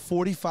or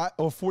 45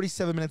 or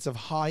 47 minutes of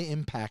high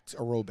impact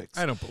aerobics.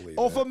 I don't believe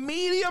Or that. for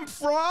medium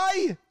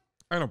fry?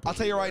 I don't. I'll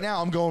tell you right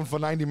now, I'm going for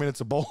 90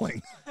 minutes of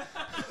bowling.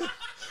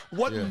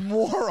 What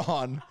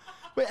moron.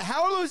 Wait,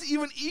 how are those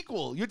even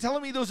equal? You're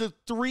telling me those are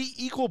 3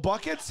 equal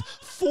buckets?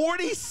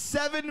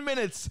 47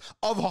 minutes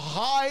of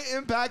high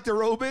impact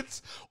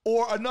aerobics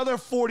or another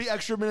 40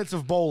 extra minutes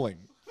of bowling?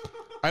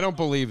 I don't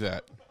believe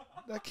that.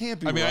 That can't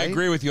be I mean, right. I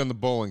agree with you on the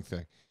bowling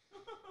thing.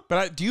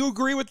 But do you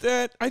agree with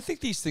that? I think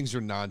these things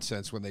are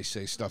nonsense when they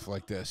say stuff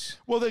like this.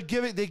 Well, they're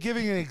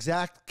giving an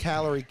exact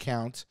calorie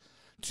count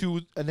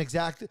to an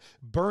exact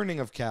burning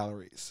of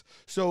calories.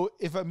 So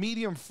if a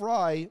medium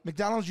fry,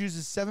 McDonald's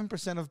uses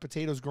 7% of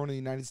potatoes grown in the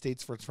United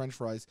States for its French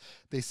fries.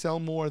 They sell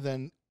more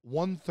than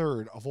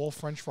 1/3 of all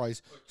French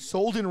fries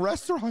sold in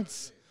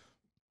restaurants.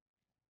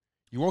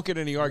 You won't get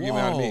any argument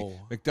out of me. Whoa.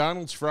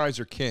 McDonald's fries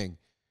are king.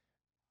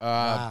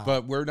 Wow.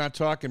 But we're not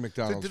talking So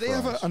McDonald's do they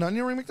fries. have an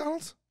onion ring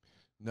McDonald's?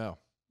 No.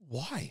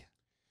 Why?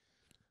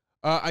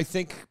 I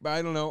think,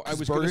 I don't know. I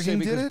was going to Burger say King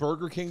did because it?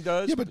 Burger King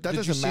does. Yeah, but that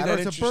did you doesn't see matter.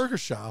 that It's a burger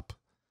shop.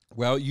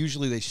 Well,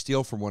 usually they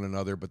steal from one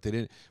another, but they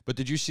didn't. But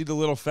did you see the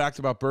little fact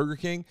about Burger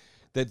King?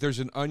 That there's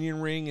an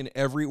onion ring in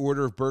every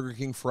order of Burger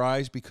King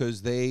fries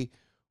because they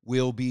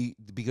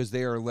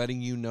are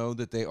letting you know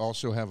that they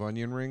also have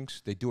onion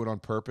rings. They do it on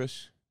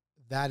purpose.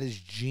 That is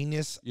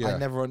genius. Yeah. I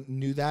never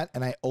knew that,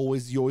 and you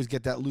always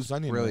get that loose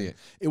onion ring. Brilliant.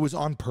 It was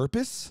on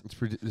purpose? It's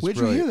Where'd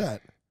you hear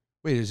that?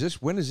 Wait,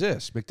 when is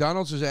this?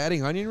 McDonald's is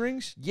adding onion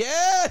rings?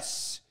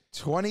 Yes!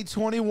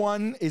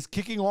 2021 is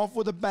kicking off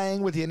with a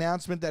bang with the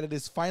announcement that it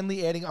is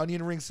finally adding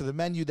onion rings to the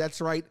menu.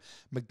 That's right.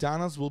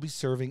 McDonald's will be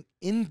serving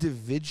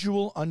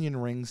individual onion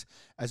rings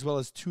as well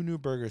as 2 new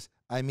burgers.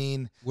 I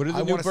mean, What are the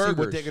I new want to see what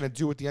burgers? they're going to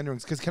do with the onion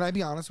rings. Because can I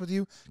be honest with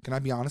you?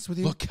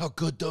 Look how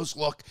good those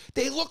look.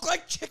 They look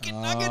like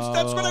chicken nuggets.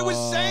 That's what I was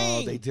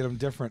saying. They did them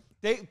different.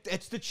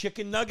 It's the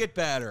chicken nugget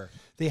batter.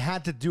 They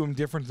had to do them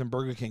different than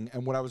Burger King.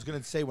 And what I was going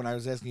to say when I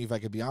was asking you if I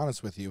could be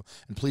honest with you,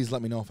 and please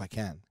let me know if I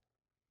can.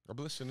 I'm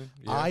listening.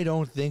 Yeah. I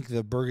don't think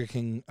the Burger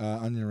King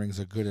onion rings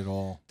are good at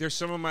all. There's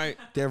some of my...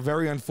 They're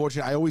very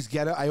unfortunate. I always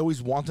get it. I always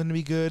want them to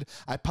be good.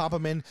 I pop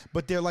them in,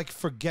 but they're like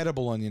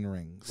forgettable onion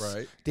rings.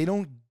 Right. They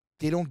don't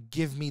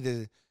give me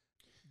the...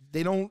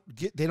 They don't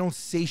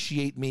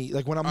satiate me.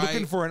 Like when I'm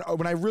looking for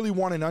when I really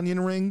want an onion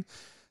ring,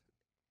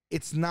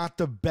 it's not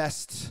the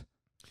best.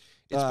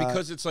 It's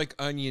because it's like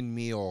onion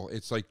meal.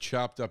 It's like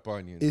chopped up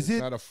onions. Is it's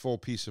it? not a full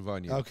piece of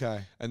onion. Okay.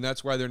 And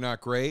that's why they're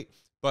not great.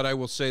 But I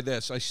will say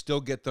this. I still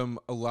get them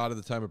a lot of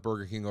the time at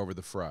Burger King over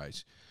the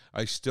fries.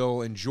 I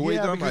still enjoy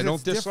them. because I don't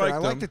it's dislike different.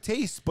 them. I like the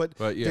taste, but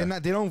yeah. they're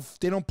not. They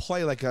don't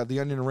play like the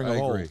onion ring of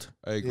old.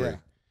 I agree. Yeah.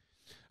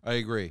 I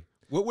agree.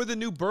 What were the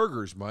new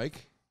burgers,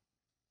 Mike?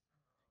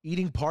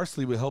 Eating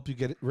parsley would help you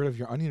get rid of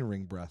your onion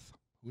ring breath.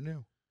 Who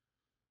knew?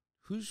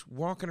 Who's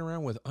walking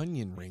around with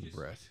onion ring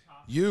breath?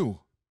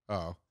 You.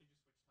 Oh.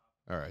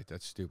 All right,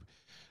 that's stupid.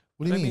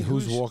 What do you I mean? mean,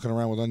 Who's who's- walking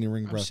around with onion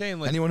ring I'm breath? saying,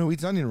 like- anyone who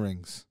eats onion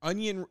rings. But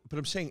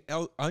I'm saying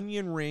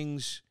onion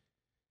rings,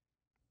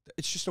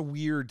 it's just a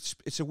weird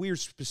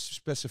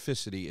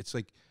specificity. It's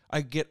like I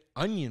get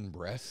onion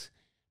breath,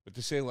 but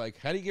to say like,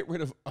 how do you get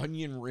rid of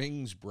onion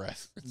rings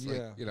breath? It's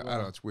like, I don't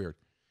know, it's weird.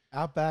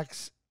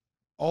 Outback's.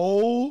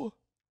 Oh,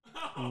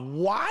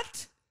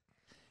 what?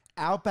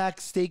 Outback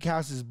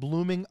Steakhouse's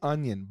blooming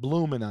onion.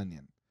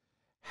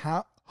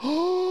 How?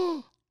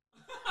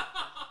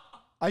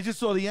 I just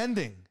saw the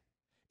ending.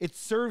 It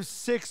serves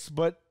 6,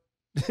 but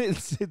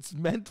it's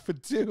meant for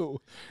 2.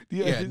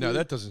 No,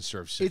 that doesn't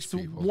serve 6 It's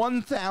people.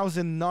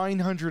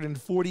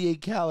 1,948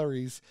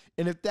 calories,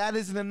 and if that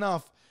isn't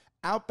enough,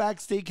 Outback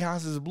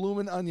Steakhouse's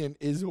bloomin' onion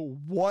is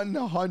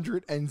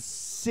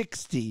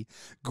 160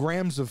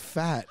 grams of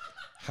fat.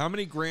 How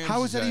many grams?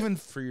 How is that even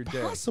for your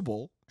day?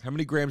 possible? How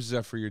many grams is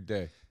that for your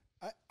day?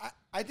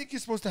 I think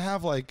you're supposed to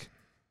have like,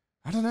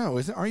 I don't know.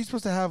 Aren't you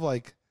supposed to have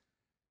like?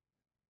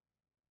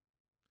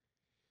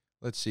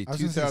 Let's see, I was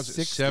gonna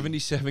say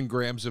 2,077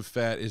 grams of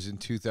fat is in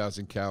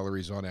 2,000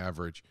 calories on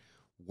average.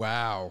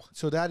 Wow.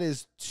 So that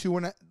is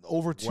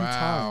over 2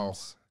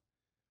 times.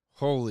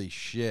 Holy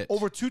shit.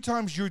 Over 2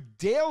 times your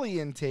daily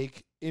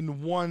intake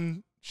in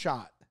one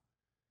shot.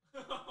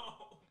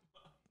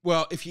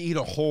 Well, if you eat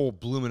a whole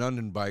bloomin'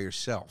 onion by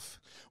yourself.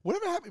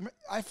 Whatever happened?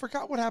 I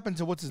forgot what happened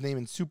to what's his name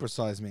in Super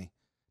Size Me.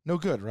 No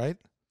good, right?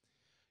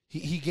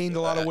 He gained a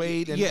lot of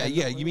weight. And, yeah.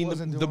 and You mean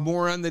wasn't the doing-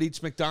 moron that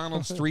eats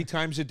McDonald's 3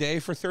 times a day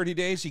for 30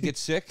 days? He gets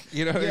sick?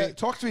 You know what I Yeah, mean?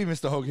 talk to me,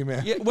 Mr. Hoagie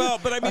Man. Yeah, well,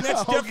 but I mean,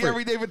 that's Hoagie different.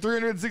 every day for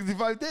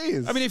 365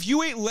 days. I mean, if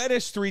you ate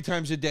lettuce 3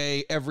 times a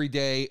day, every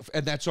day,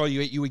 and that's all you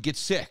ate, you would get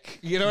sick.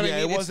 You know what Yeah,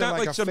 I mean? it wasn't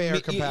like a some fair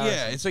comparison.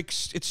 Yeah, it's like,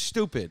 it's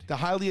stupid. the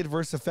highly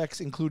adverse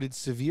effects included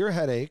severe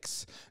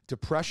headaches,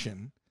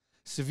 depression,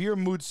 severe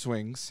mood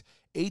swings,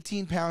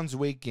 18 pounds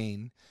weight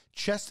gain,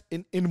 chest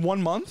in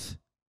 1 month.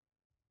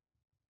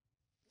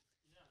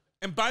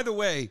 And by the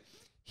way,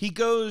 he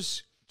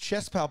goes...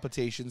 Chest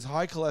palpitations,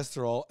 high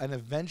cholesterol, and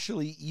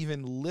eventually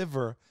even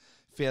liver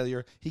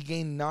failure. He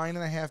gained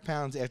 9.5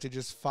 pounds after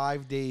just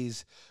 5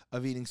 days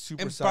of eating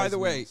supersized And by the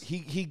way,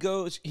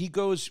 meals. he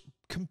goes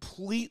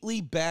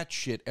completely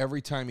batshit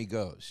every time he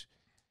goes.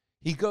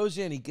 He goes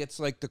in, he gets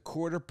like the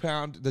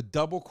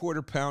double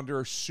quarter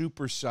pounder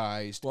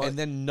supersized, and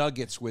then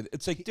nuggets with it.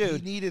 It's like, dude,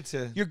 he needed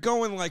to. you're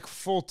going like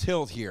full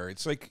tilt here.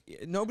 It's like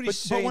nobody's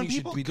saying But when you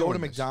people should be go doing to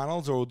this.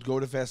 McDonald's or go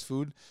to fast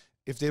food,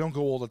 if they don't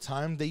go all the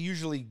time, they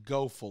usually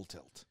go full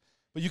tilt.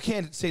 But you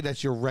can't say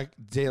that's your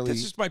daily.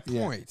 That's just my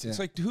Yeah, point. yeah. It's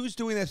like, who's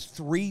doing that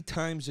 3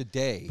 times a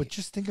day? But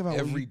just think about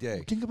every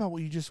day. Think about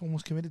what you just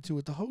almost committed to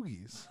with the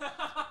hoagies.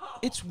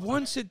 It's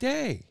once a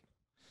day.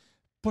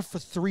 But for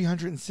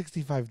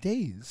 365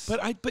 days.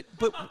 But I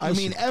listen,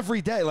 mean,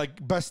 every day,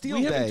 like Bastille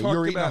we haven't Day, talked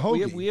you're eating a about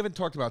hoagie. we haven't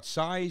talked about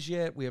size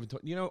yet. We haven't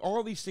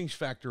all these things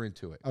factor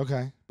into it.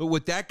 Okay. But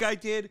what that guy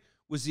did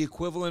was the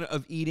equivalent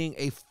of eating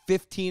a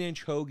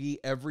 15-inch hoagie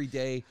every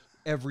day,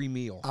 every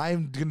meal.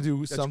 I'm gonna do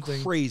That's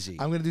something crazy.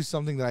 I'm gonna do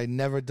something that I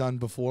never done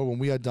before. When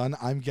we are done,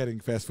 I'm getting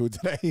fast food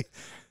today.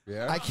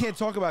 Yeah. I can't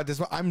talk about this,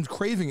 but I'm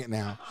craving it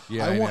now.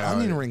 Yeah, I I want know.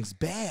 onion rings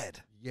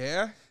bad.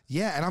 Yeah.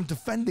 Yeah, and I'm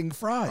defending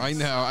fries. I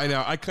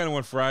know. I kind of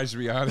want fries, to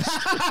be honest.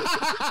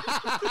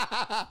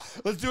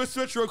 Let's do a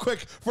switch real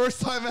quick.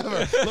 First time ever.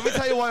 Let me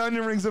tell you why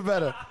onion rings are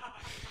better.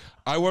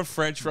 I want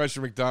French fries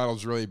from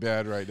McDonald's really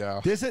bad right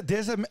now.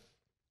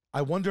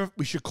 I wonder if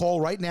we should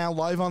call right now,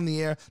 live on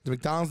the air, the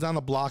McDonald's down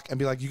the block, and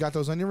be like, "You got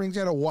those onion rings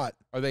yet, or what?"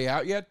 Are they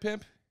out yet,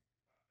 Pimp?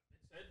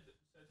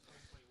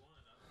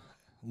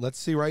 Let's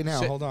see right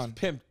now. Hold on.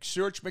 Pimp,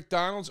 search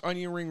McDonald's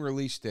onion ring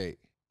release date.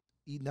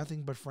 Eat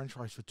nothing but French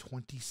fries for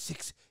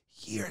 26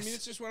 years. I mean,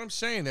 it's just what I'm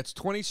saying. That's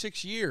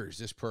 26 years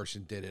this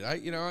person did it.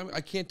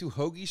 I can't do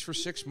hoagies for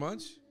 6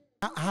 months.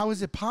 How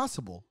is it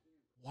possible?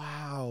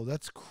 Wow,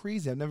 that's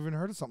crazy. I've never even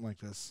heard of something like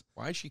this.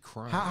 Why is she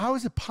crying? How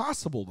is it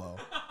possible, though?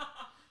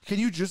 Can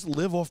you just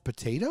live off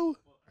potato?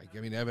 I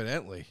mean,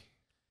 evidently.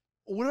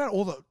 What about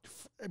all the?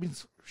 I mean,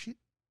 she.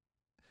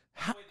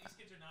 Wait, these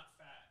kids are not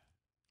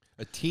fat.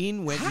 A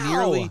teen went How?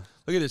 nearly.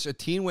 Look at this. A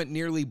teen went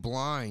nearly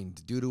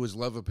blind due to his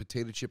love of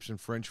potato chips and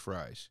French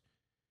fries.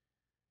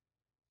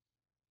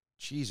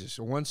 Jesus,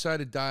 a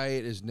one-sided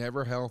diet is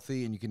never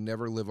healthy, and you can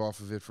never live off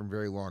of it for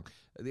very long.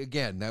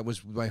 Again, that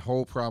was my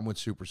whole problem with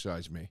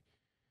Supersize Me.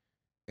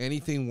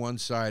 Anything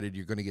one-sided,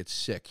 you're going to get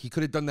sick. He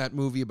could have done that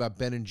movie about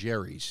Ben and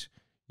Jerry's.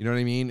 You know what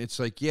I mean? It's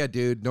like, yeah,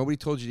 dude, nobody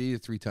told you to eat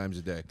it 3 times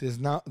a day.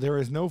 There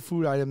is no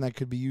food item that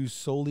could be used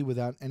solely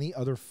without any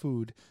other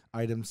food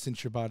item,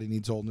 since your body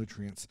needs all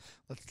nutrients.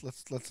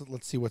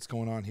 Let's see what's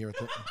going on here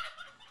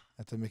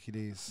at the Mickey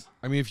D's.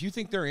 I mean, if you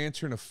think they're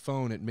answering a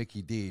phone at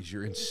Mickey D's,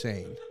 you're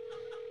insane.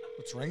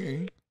 It's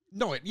ringing.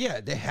 No,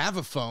 yeah, they have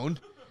a phone.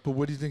 But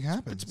what do you think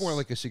happens? It's more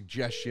like a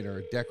suggestion or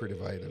a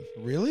decorative item.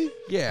 Really?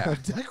 Yeah. A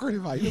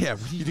decorative item. Yeah.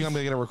 You think I'm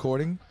gonna get a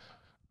recording?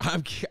 I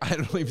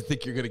don't even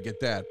think you're going to get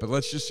that, but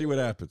let's just see what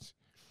happens.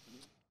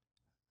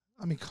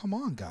 I mean, come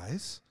on,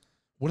 guys.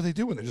 What are they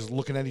doing? They're just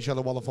looking at each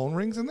other while the phone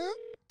rings in there?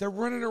 They're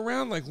running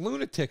around like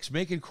lunatics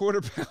making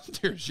quarter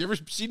pounders. You ever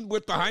seen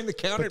what behind the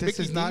counter But at this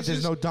Mickey is not. D's There's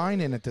is? no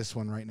dine-in at this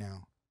one right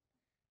now.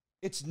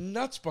 It's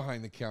nuts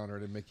behind the counter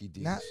at a Mickey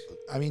D's.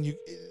 I mean,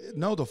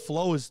 the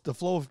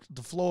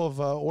flow of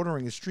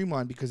ordering is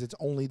streamlined because it's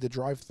only the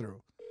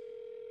drive-through.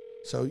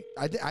 So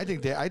I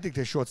think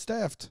they're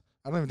short-staffed.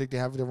 I don't even think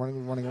they're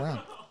running around.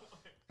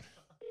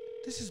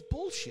 This is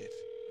bullshit.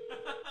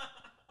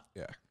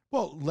 Yeah.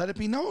 Well, let it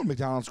be known,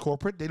 McDonald's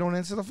corporate, they don't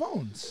answer the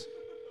phones.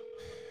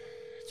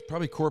 It's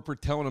probably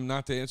corporate telling them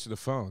not to answer the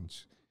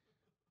phones.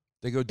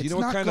 They go, do you It's know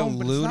what not kind going- of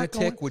but it's not lunatic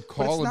going- would but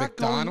call it's a not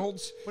going-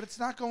 McDonald's? But it's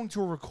not going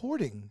to a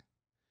recording,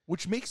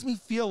 which makes me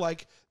feel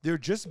like they're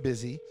just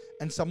busy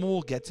and someone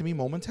will get to me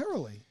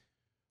momentarily.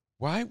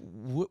 Why?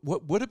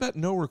 What about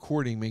no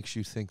recording makes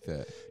you think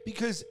that?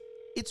 Because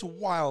it's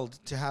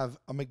wild to have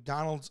a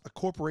McDonald's, a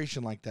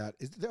corporation like that.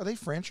 Are they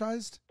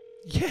franchised?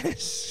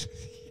 Yes.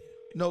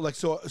 No, like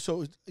so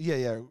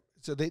yeah.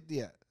 So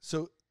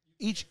So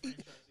each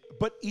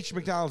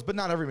McDonald's, but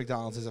not every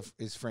McDonald's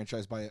is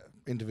franchised by an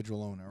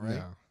individual owner, right?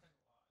 No.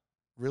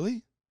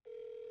 Really?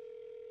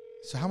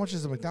 So how much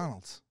is a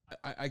McDonald's?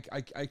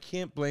 I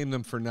can't blame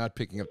them for not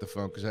picking up the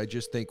phone because I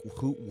just think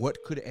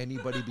what could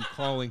anybody be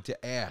calling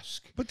to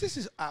ask? But this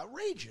is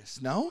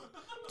outrageous, no?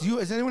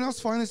 Does anyone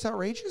else find this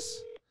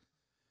outrageous?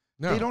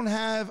 No. They don't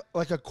have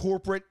like a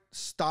corporate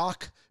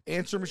stock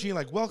answer machine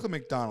like welcome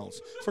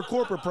McDonald's. For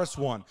corporate, press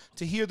 1.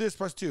 To hear this,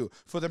 press 2.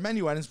 For the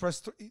menu items, press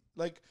 3.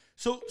 Like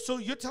so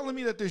you're telling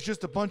me that there's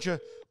just a bunch of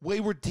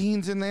wayward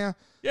teens in there?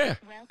 Yeah.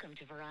 Welcome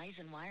to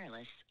Verizon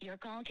Wireless. Your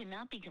call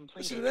cannot be completed.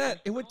 Listen to that.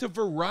 It went to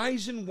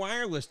Verizon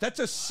Wireless. That's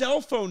a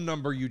cell phone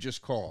number you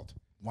just called.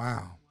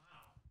 Wow.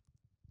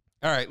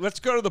 All right, let's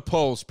go to the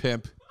polls,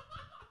 Pimp.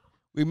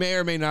 We may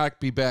or may not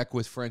be back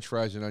with French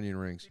fries and onion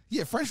rings.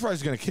 Yeah, French fries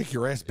is gonna kick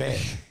your ass bad.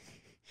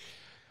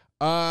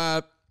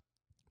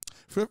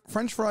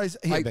 French fries.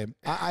 Hey, babe.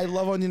 I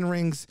love onion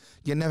rings.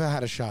 You never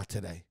had a shot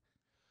today.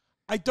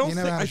 I don't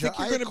think. I think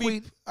you're going to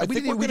be. I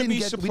think we're going to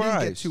be surprised. We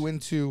didn't get too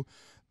into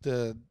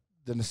the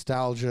the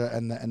nostalgia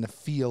and the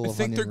feel. I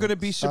think they're going to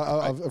be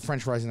of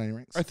French fries and onion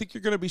rings. I think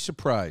you're going to be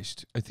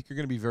surprised. I think you're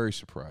going to be very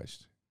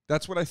surprised.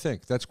 That's what I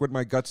think. That's what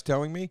my gut's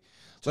telling me.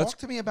 Talk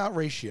to me about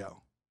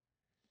ratio.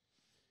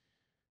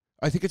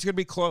 I think it's going to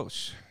be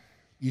close.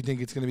 You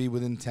think it's going to be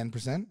within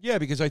 10%? Yeah,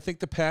 because I think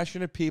the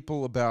passionate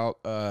people about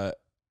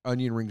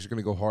onion rings are going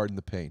to go hard in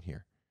the paint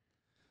here.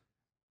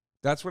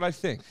 That's what I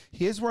think.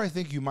 Here's where I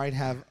think you might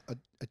have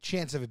a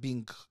chance of it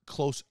being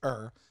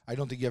closer. I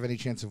don't think you have any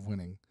chance of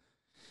winning.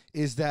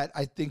 Is that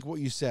I think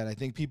what you said. I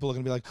think people are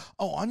going to be like,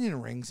 oh,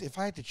 onion rings. If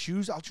I had to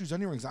choose, I'll choose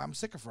onion rings. I'm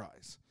sick of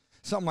fries.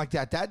 Something like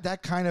that.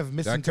 That kind of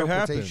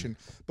misinterpretation.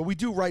 But we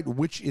do write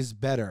which is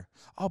better.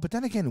 Oh, but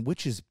then again,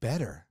 which is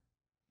better?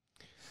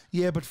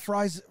 Yeah, but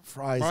fries.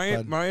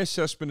 My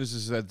assessment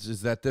is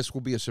that this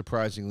will be a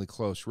surprisingly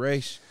close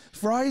race.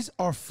 Fries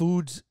are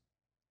foods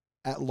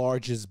at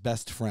large's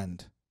best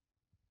friend.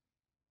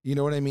 You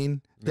know what I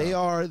mean? No. They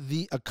are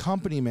the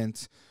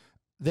accompaniment.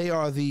 They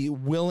are the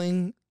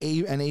willing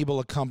and able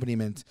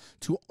accompaniment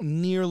to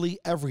nearly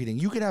everything.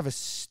 You could have a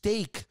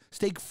steak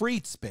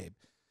frites, babe.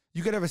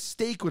 You could have a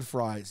steak with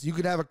fries. You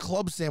could have a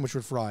club sandwich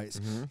with fries.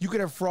 Mm-hmm. You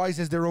could have fries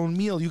as their own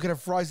meal. You could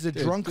have fries as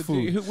a drunk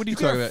food. What are you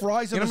talking about?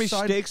 Fries you know how many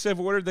steaks I've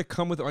ordered that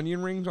come with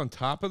onion rings on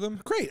top of them?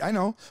 Great, I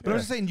know. But I'm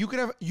just saying, you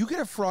could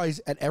have fries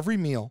at every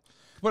meal.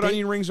 Put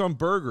onion rings on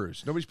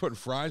burgers. Nobody's putting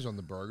fries on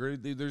the burger.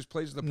 There's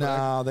places that put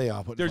no, they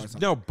are putting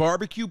fries on.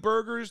 Barbecue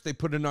burgers. They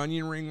put an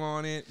onion ring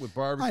on it with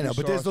barbecue. I know,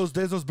 but sauce.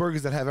 there's those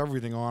burgers that have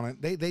everything on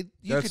it.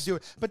 You could do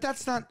it, but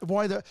that's not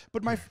why the.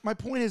 But my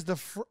point is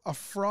a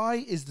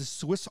fry is the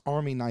Swiss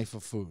Army knife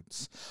of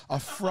foods. A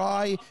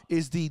fry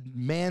is the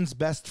man's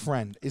best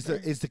friend. Is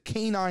the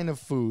canine of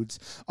foods.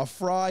 A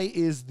fry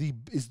is the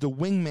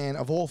wingman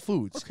of all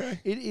foods. Okay.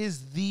 It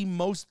is the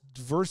most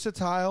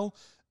versatile,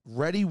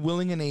 ready,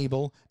 willing, and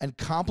able, and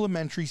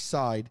complementary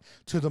side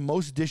to the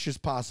most dishes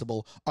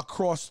possible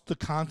across the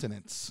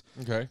continents.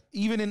 Okay.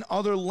 Even in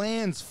other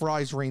lands,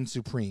 fries reign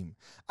supreme.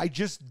 I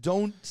just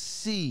don't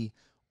see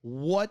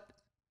what.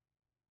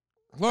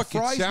 Look,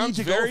 it sounds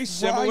very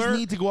similar. Fries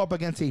need to go up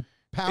against a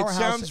powerhouse. It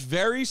sounds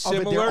very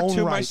similar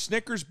to my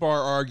Snickers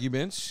bar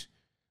arguments.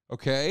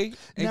 Okay,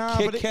 and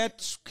Kit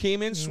Kat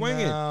came in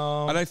swinging,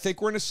 and I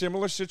think we're in a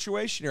similar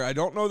situation here. I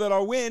don't know that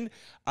I'll win.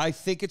 I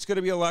think it's going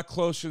to be a lot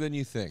closer than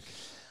you think.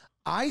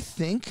 I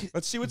think.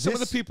 Let's see what some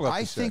of the people have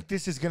to say. I think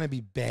this is going to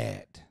be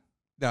bad.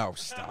 No,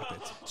 stop it.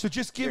 So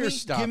just give me a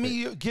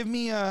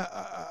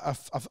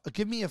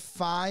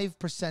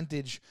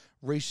 5%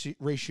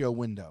 ratio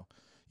window.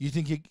 You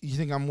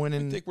think I'm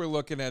winning? I think we're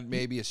looking at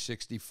maybe a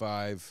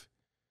 65,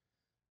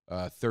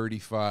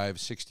 35,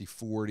 60,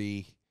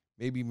 40.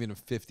 Maybe even a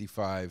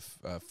 55,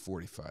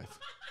 45.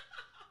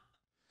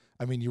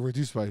 I mean, you went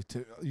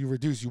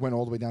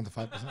all the way down to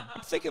 5%.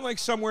 I'm thinking like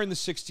somewhere in the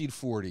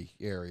 60-40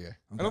 area. Okay.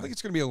 I don't think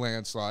it's going to be a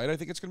landslide. I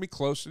think it's going to be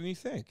closer than you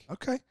think.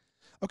 Okay.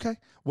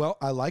 Well,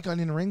 I like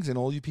onion rings, and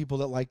all you people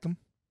that like them,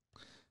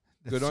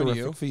 that's good on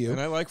you. For you.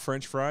 And I like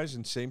French fries,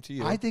 and same to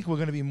you. I think we're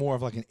going to be more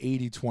of like an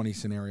 80-20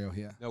 scenario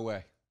here. No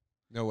way.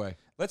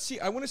 Let's see.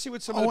 I want to see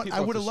what some of the people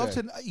I would have loved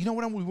to. You know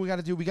what we got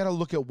to do? We got to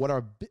look at what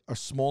our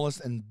smallest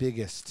and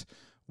biggest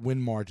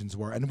win margins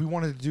were, and we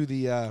wanted to do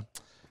the.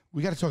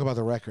 We got to talk about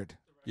the record.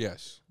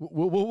 Yes,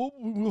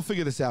 we'll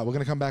figure this out. We're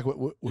gonna come back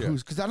with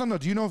who's, because I don't know.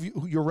 Do you know if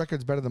your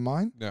record's better than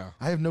mine? No,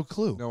 I have no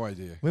clue. No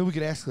idea. Maybe we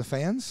could ask the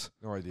fans.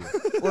 No idea.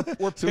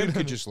 or Pim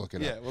could just look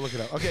it up. Yeah, we'll look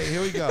it up. Okay,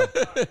 here we go.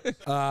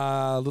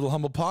 Little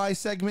humble pie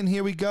segment.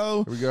 Here we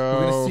go. Here we go.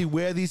 We're gonna see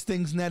where these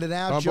things netted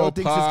out. Humble Joe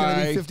thinks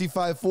pie. It's gonna be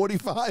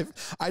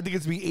 55-45. I think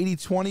it's gonna be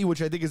 80-20,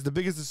 which I think is the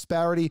biggest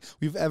disparity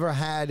we've ever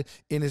had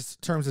in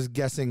terms of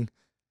guessing.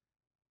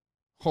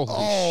 Holy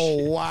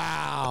shit.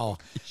 Wow.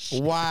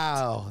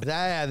 Wow.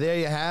 There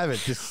you have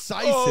it.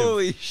 Decisive.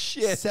 Holy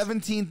shit.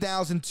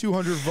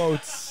 17,200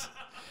 votes.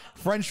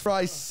 French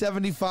fries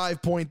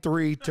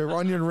 75.3 to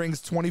onion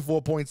rings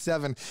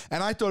 24.7.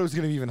 And I thought it was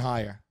going to be even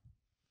higher.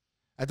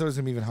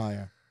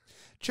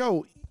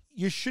 Joe,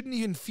 you shouldn't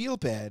even feel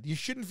bad. You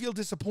shouldn't feel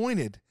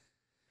disappointed.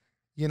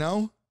 You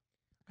know?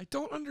 I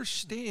don't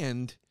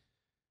understand.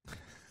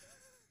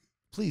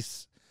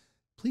 Please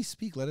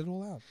speak. Let it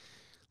all out.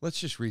 Let's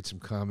just read some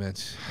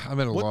comments. I'm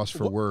at a loss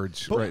for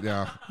words right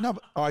now. No,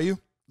 but are you?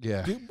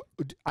 Yeah.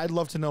 I'd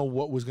love to know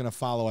what was going to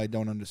follow. I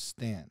don't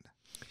understand.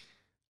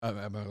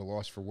 I'm at a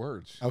loss for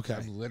words. Okay.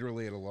 I'm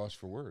literally at a loss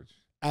for words.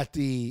 At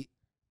the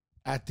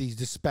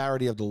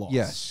disparity of the loss.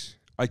 Yes.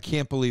 I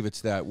can't believe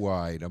it's that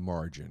wide a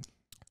margin.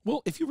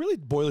 Well, if you really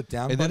boil it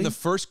down, then the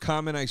first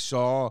comment I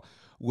saw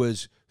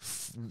was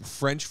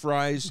French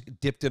fries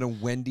dipped in a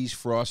Wendy's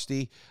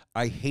Frosty.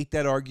 I hate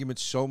that argument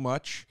so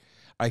much.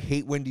 I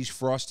hate Wendy's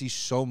Frosties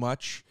so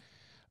much.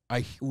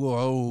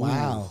 Whoa.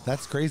 Wow,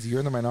 that's crazy. You're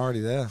in the minority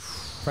there.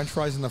 French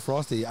fries in the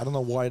Frosty. I don't know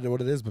what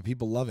it is, but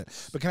people love it.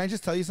 But can I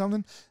just tell you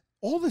something?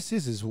 All this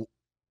is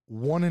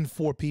 1 in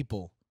 4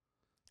 people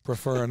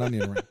prefer an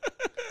onion ring.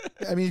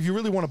 I mean, if you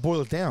really want to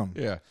boil it down.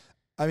 Yeah.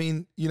 I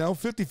mean,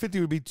 50-50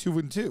 would be 2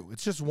 and 2.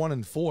 It's just 1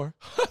 in 4.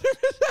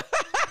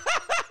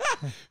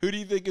 Who do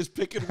you think is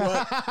picking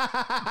what?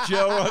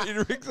 Joe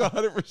onion rings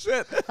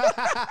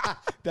 100%.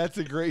 That's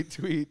a great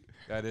tweet.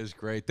 That is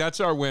great. That's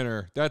our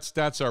winner.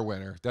 That's our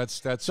winner.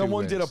 That's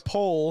Someone who did a wins.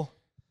 poll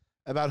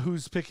about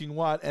who's picking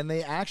what, and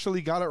they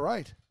actually got it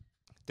right.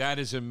 That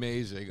is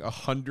amazing.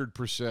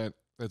 100%.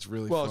 That's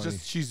really Well, funny. it's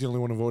just she's the only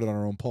one who voted on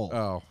her own poll.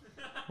 Oh,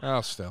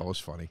 well, still, it was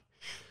funny.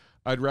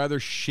 I'd rather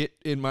shit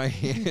in my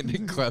hand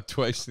and clap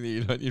twice than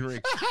eat onion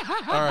rings.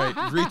 All right,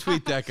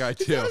 retweet that guy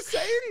too. Is that a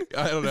saying?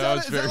 I don't know.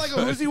 Is that like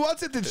a Who's He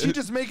Wants It? Did she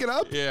just make it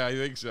up? Yeah, I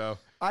think so.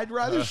 I'd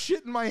rather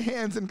shit in my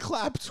hands and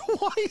clap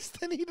twice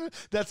than eat it.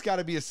 That's got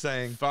to be a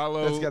saying.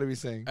 Follow. That's got to be a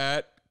saying.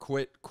 At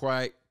quite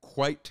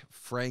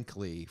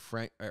frankly,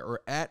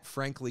 or at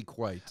frankly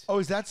quite. Oh,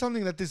 is that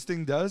something that this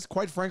thing does?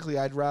 Quite frankly,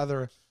 I'd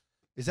rather.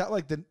 Is that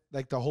like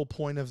the whole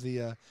point of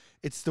the?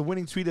 It's the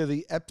winning tweet of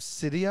the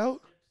Epsidio.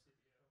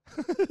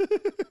 This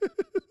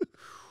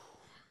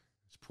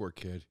poor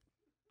kid.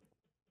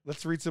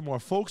 Let's read some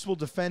more. Folks will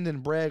defend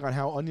and brag on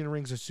how onion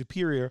rings are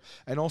superior,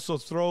 and also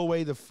throw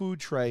away the food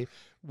tray,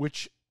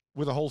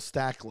 with a whole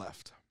stack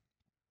left.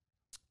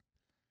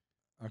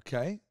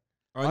 Okay.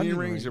 Onion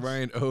rings are by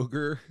an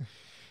ogre.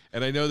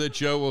 And I know that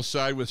Joe will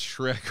side with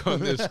Shrek on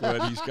this one.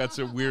 He's got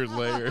some weird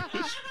layers.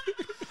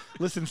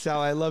 Listen,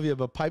 Sal, I love you,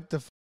 but pipe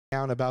the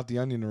down about the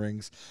onion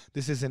rings.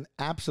 This is an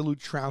absolute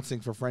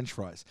trouncing for French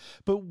fries.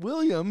 But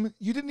William,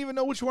 you didn't even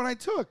know which one I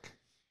took.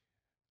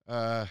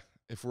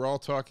 If we're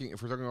talking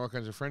all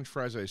kinds of French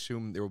fries, I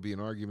assume there will be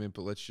an argument.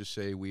 But let's just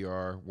say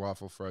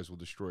waffle fries will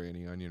destroy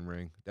any onion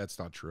ring. That's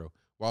not true.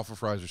 Waffle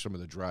fries are some of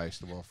the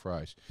driest of all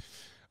fries.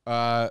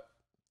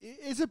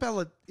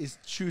 Isabella is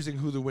choosing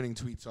who the winning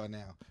tweets are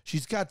now.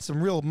 She's got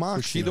some real moxie.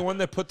 Was she the one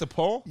that put the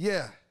poll?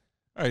 Yeah.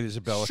 All right,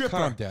 Isabella,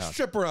 calm down.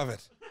 Stripper of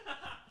it.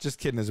 Just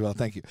kidding, Isabella.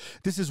 Thank you.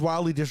 This is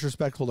wildly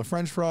disrespectful to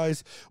French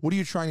fries. What are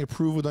you trying to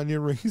prove with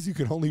onion rings? You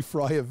can only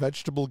fry a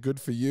vegetable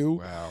good for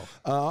you.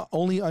 Wow.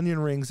 Only onion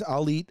rings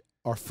I'll eat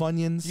are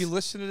Funyuns. You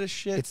listen to this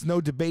shit? It's no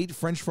debate.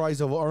 French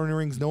fries over onion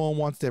rings. No one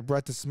wants their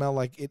breath to smell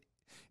like it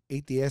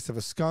ate the ass of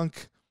a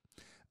skunk.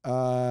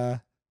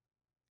 I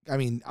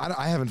mean,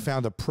 I haven't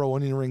found a pro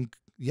onion ring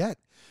yet.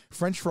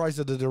 French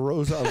fries are the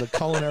DeRosa of the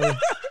culinary.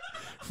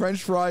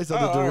 French fries are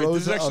the DeRosa. Right.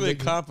 This is actually of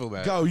the, a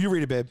compliment. Go, you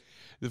read it, babe.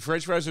 The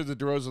French fries are the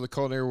DeRosa of the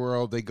culinary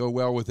world. They go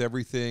well with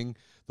everything,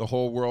 the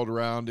whole world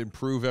around,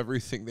 improve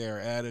everything they are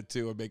added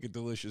to, and make a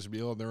delicious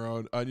meal on their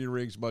own. Onion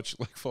rings, much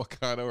like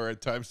Vulcano, are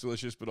at times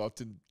delicious, but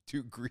often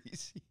too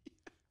greasy.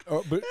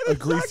 Oh, but a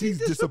greasy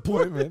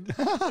disappointment.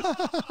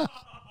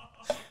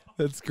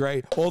 That's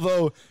great.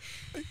 Although,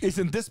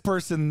 isn't this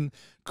person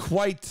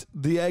quite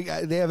the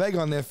egg? They have egg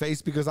on their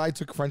face because I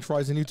took French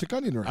fries and you took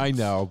onion rings. I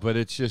know, but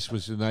it just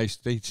was a nice.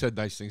 They said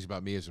nice things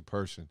about me as a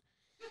person.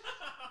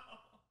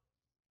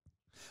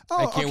 Oh,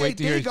 I can't okay, wait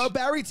to there hear you go.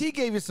 Barry T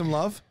gave you some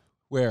love.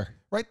 Where?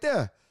 Right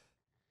there.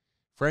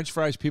 French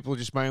fries, people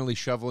just mindlessly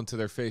shovel into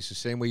their face the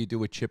same way you do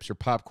with chips or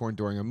popcorn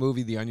during a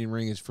movie. The onion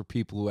ring is for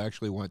people who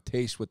actually want to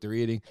taste what they're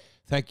eating.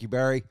 Thank you,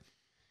 Barry.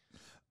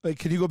 Wait,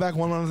 can you go back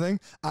one other thing?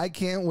 I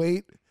can't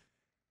wait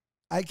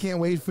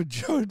for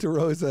Joe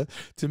DeRosa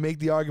to make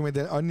the argument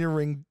that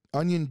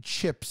onion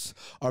chips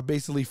are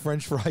basically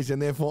French fries,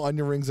 and therefore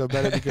onion rings are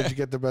better because you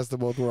get the best of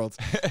both worlds.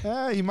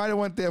 He might have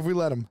went there if we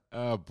let him.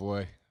 Oh,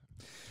 boy.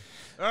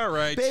 All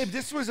right. Babe,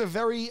 this was a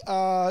very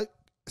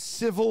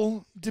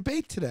civil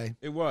debate today.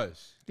 It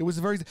was. It was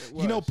a very,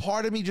 you know, was.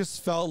 part of me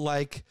just felt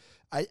like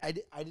I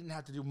didn't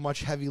have to do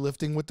much heavy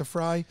lifting with the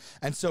fry.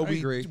 And so we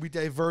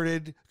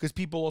diverted because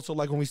people also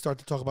like when we start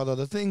to talk about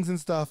other things and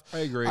stuff. I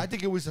agree. I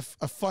think it was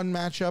a fun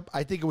matchup.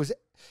 I think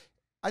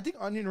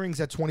onion rings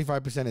at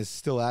 25% is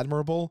still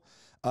admirable.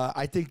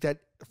 I think that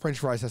French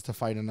fries has to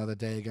fight another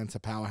day against a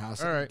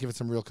powerhouse. All right. Give it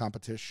some real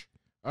competition.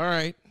 All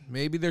right.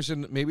 Maybe there's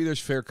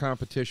fair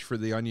competition for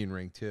the onion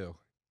ring, too,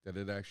 that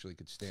it actually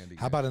could stand against.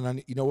 How about an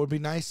onion? You know what would be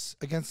nice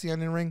against the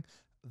onion ring?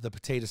 The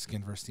potato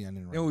skin versus the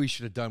onion ring. You know what we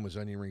should have done was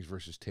onion rings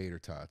versus tater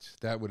tots.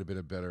 That would have been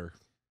a better.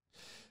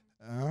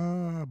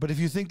 But if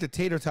you think the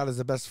tater tot is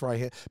the best fry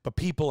hit, but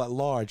people at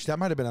large, that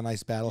might have been a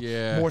nice battle.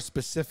 Yeah. More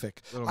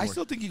specific. I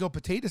still think you go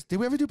potatoes. Did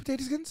we ever do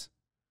potato skins?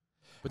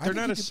 But they're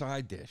not a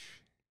side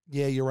dish.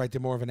 Yeah, you're right. They're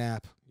more of an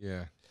app.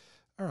 Yeah.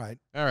 All right.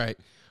 All right.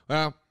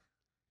 Well,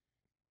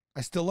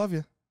 I still love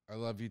you. I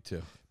love you,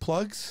 too.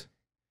 Plugs?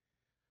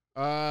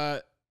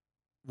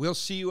 We'll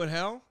See You in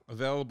Hell,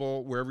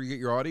 available wherever you get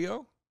your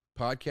audio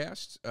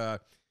podcasts.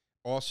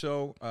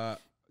 Also,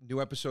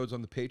 new episodes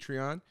on the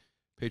Patreon,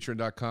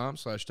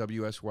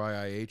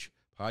 patreon.com/WSYIH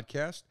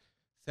podcast.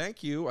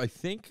 Thank you. I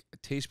think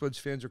Taste Buds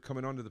fans are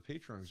coming onto the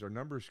Patreon because our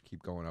numbers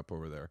keep going up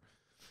over there.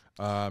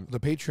 The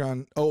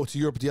Patreon. Oh, to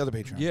Europe, the other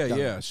Patreon. Yeah, Got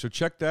yeah. it. So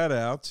check that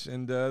out.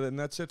 And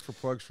that's it for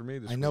plugs for me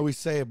this I know week. we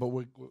say it, but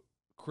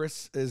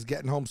Chris is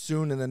getting home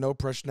soon, and the No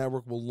Pressure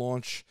Network will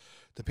launch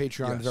the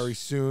Patreon Yes. very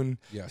soon.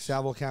 Yes.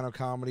 Sal Vulcano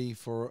Comedy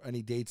for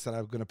any dates that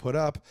I'm going to put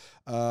up.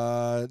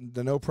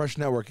 The No Pressure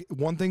Network.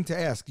 One thing to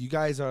ask. You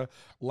guys are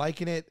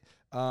liking it.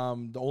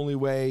 The only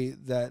way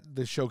that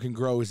the show can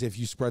grow is if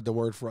you spread the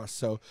word for us.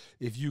 So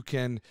if you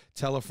can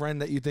tell a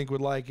friend that you think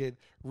would like it,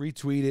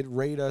 retweet it,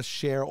 rate us,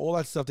 share, all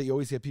that stuff that you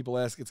always hear people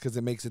ask, it's because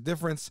it makes a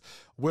difference.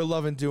 We're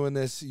loving doing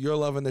this. You're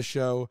loving the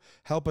show.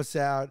 Help us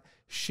out.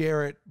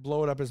 Share it.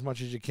 Blow it up as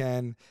much as you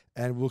can.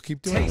 And we'll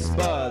keep doing it. Taste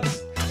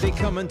buds, they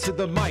coming to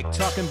the mic,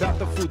 talking about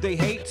the food they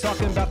hate,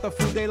 talking about the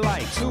food they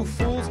like. Two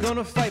fools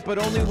gonna fight, but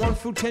only one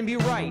food can be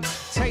right.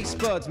 Taste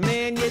buds,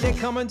 man, yeah, they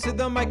coming to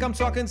the mic. I'm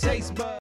talking taste buds.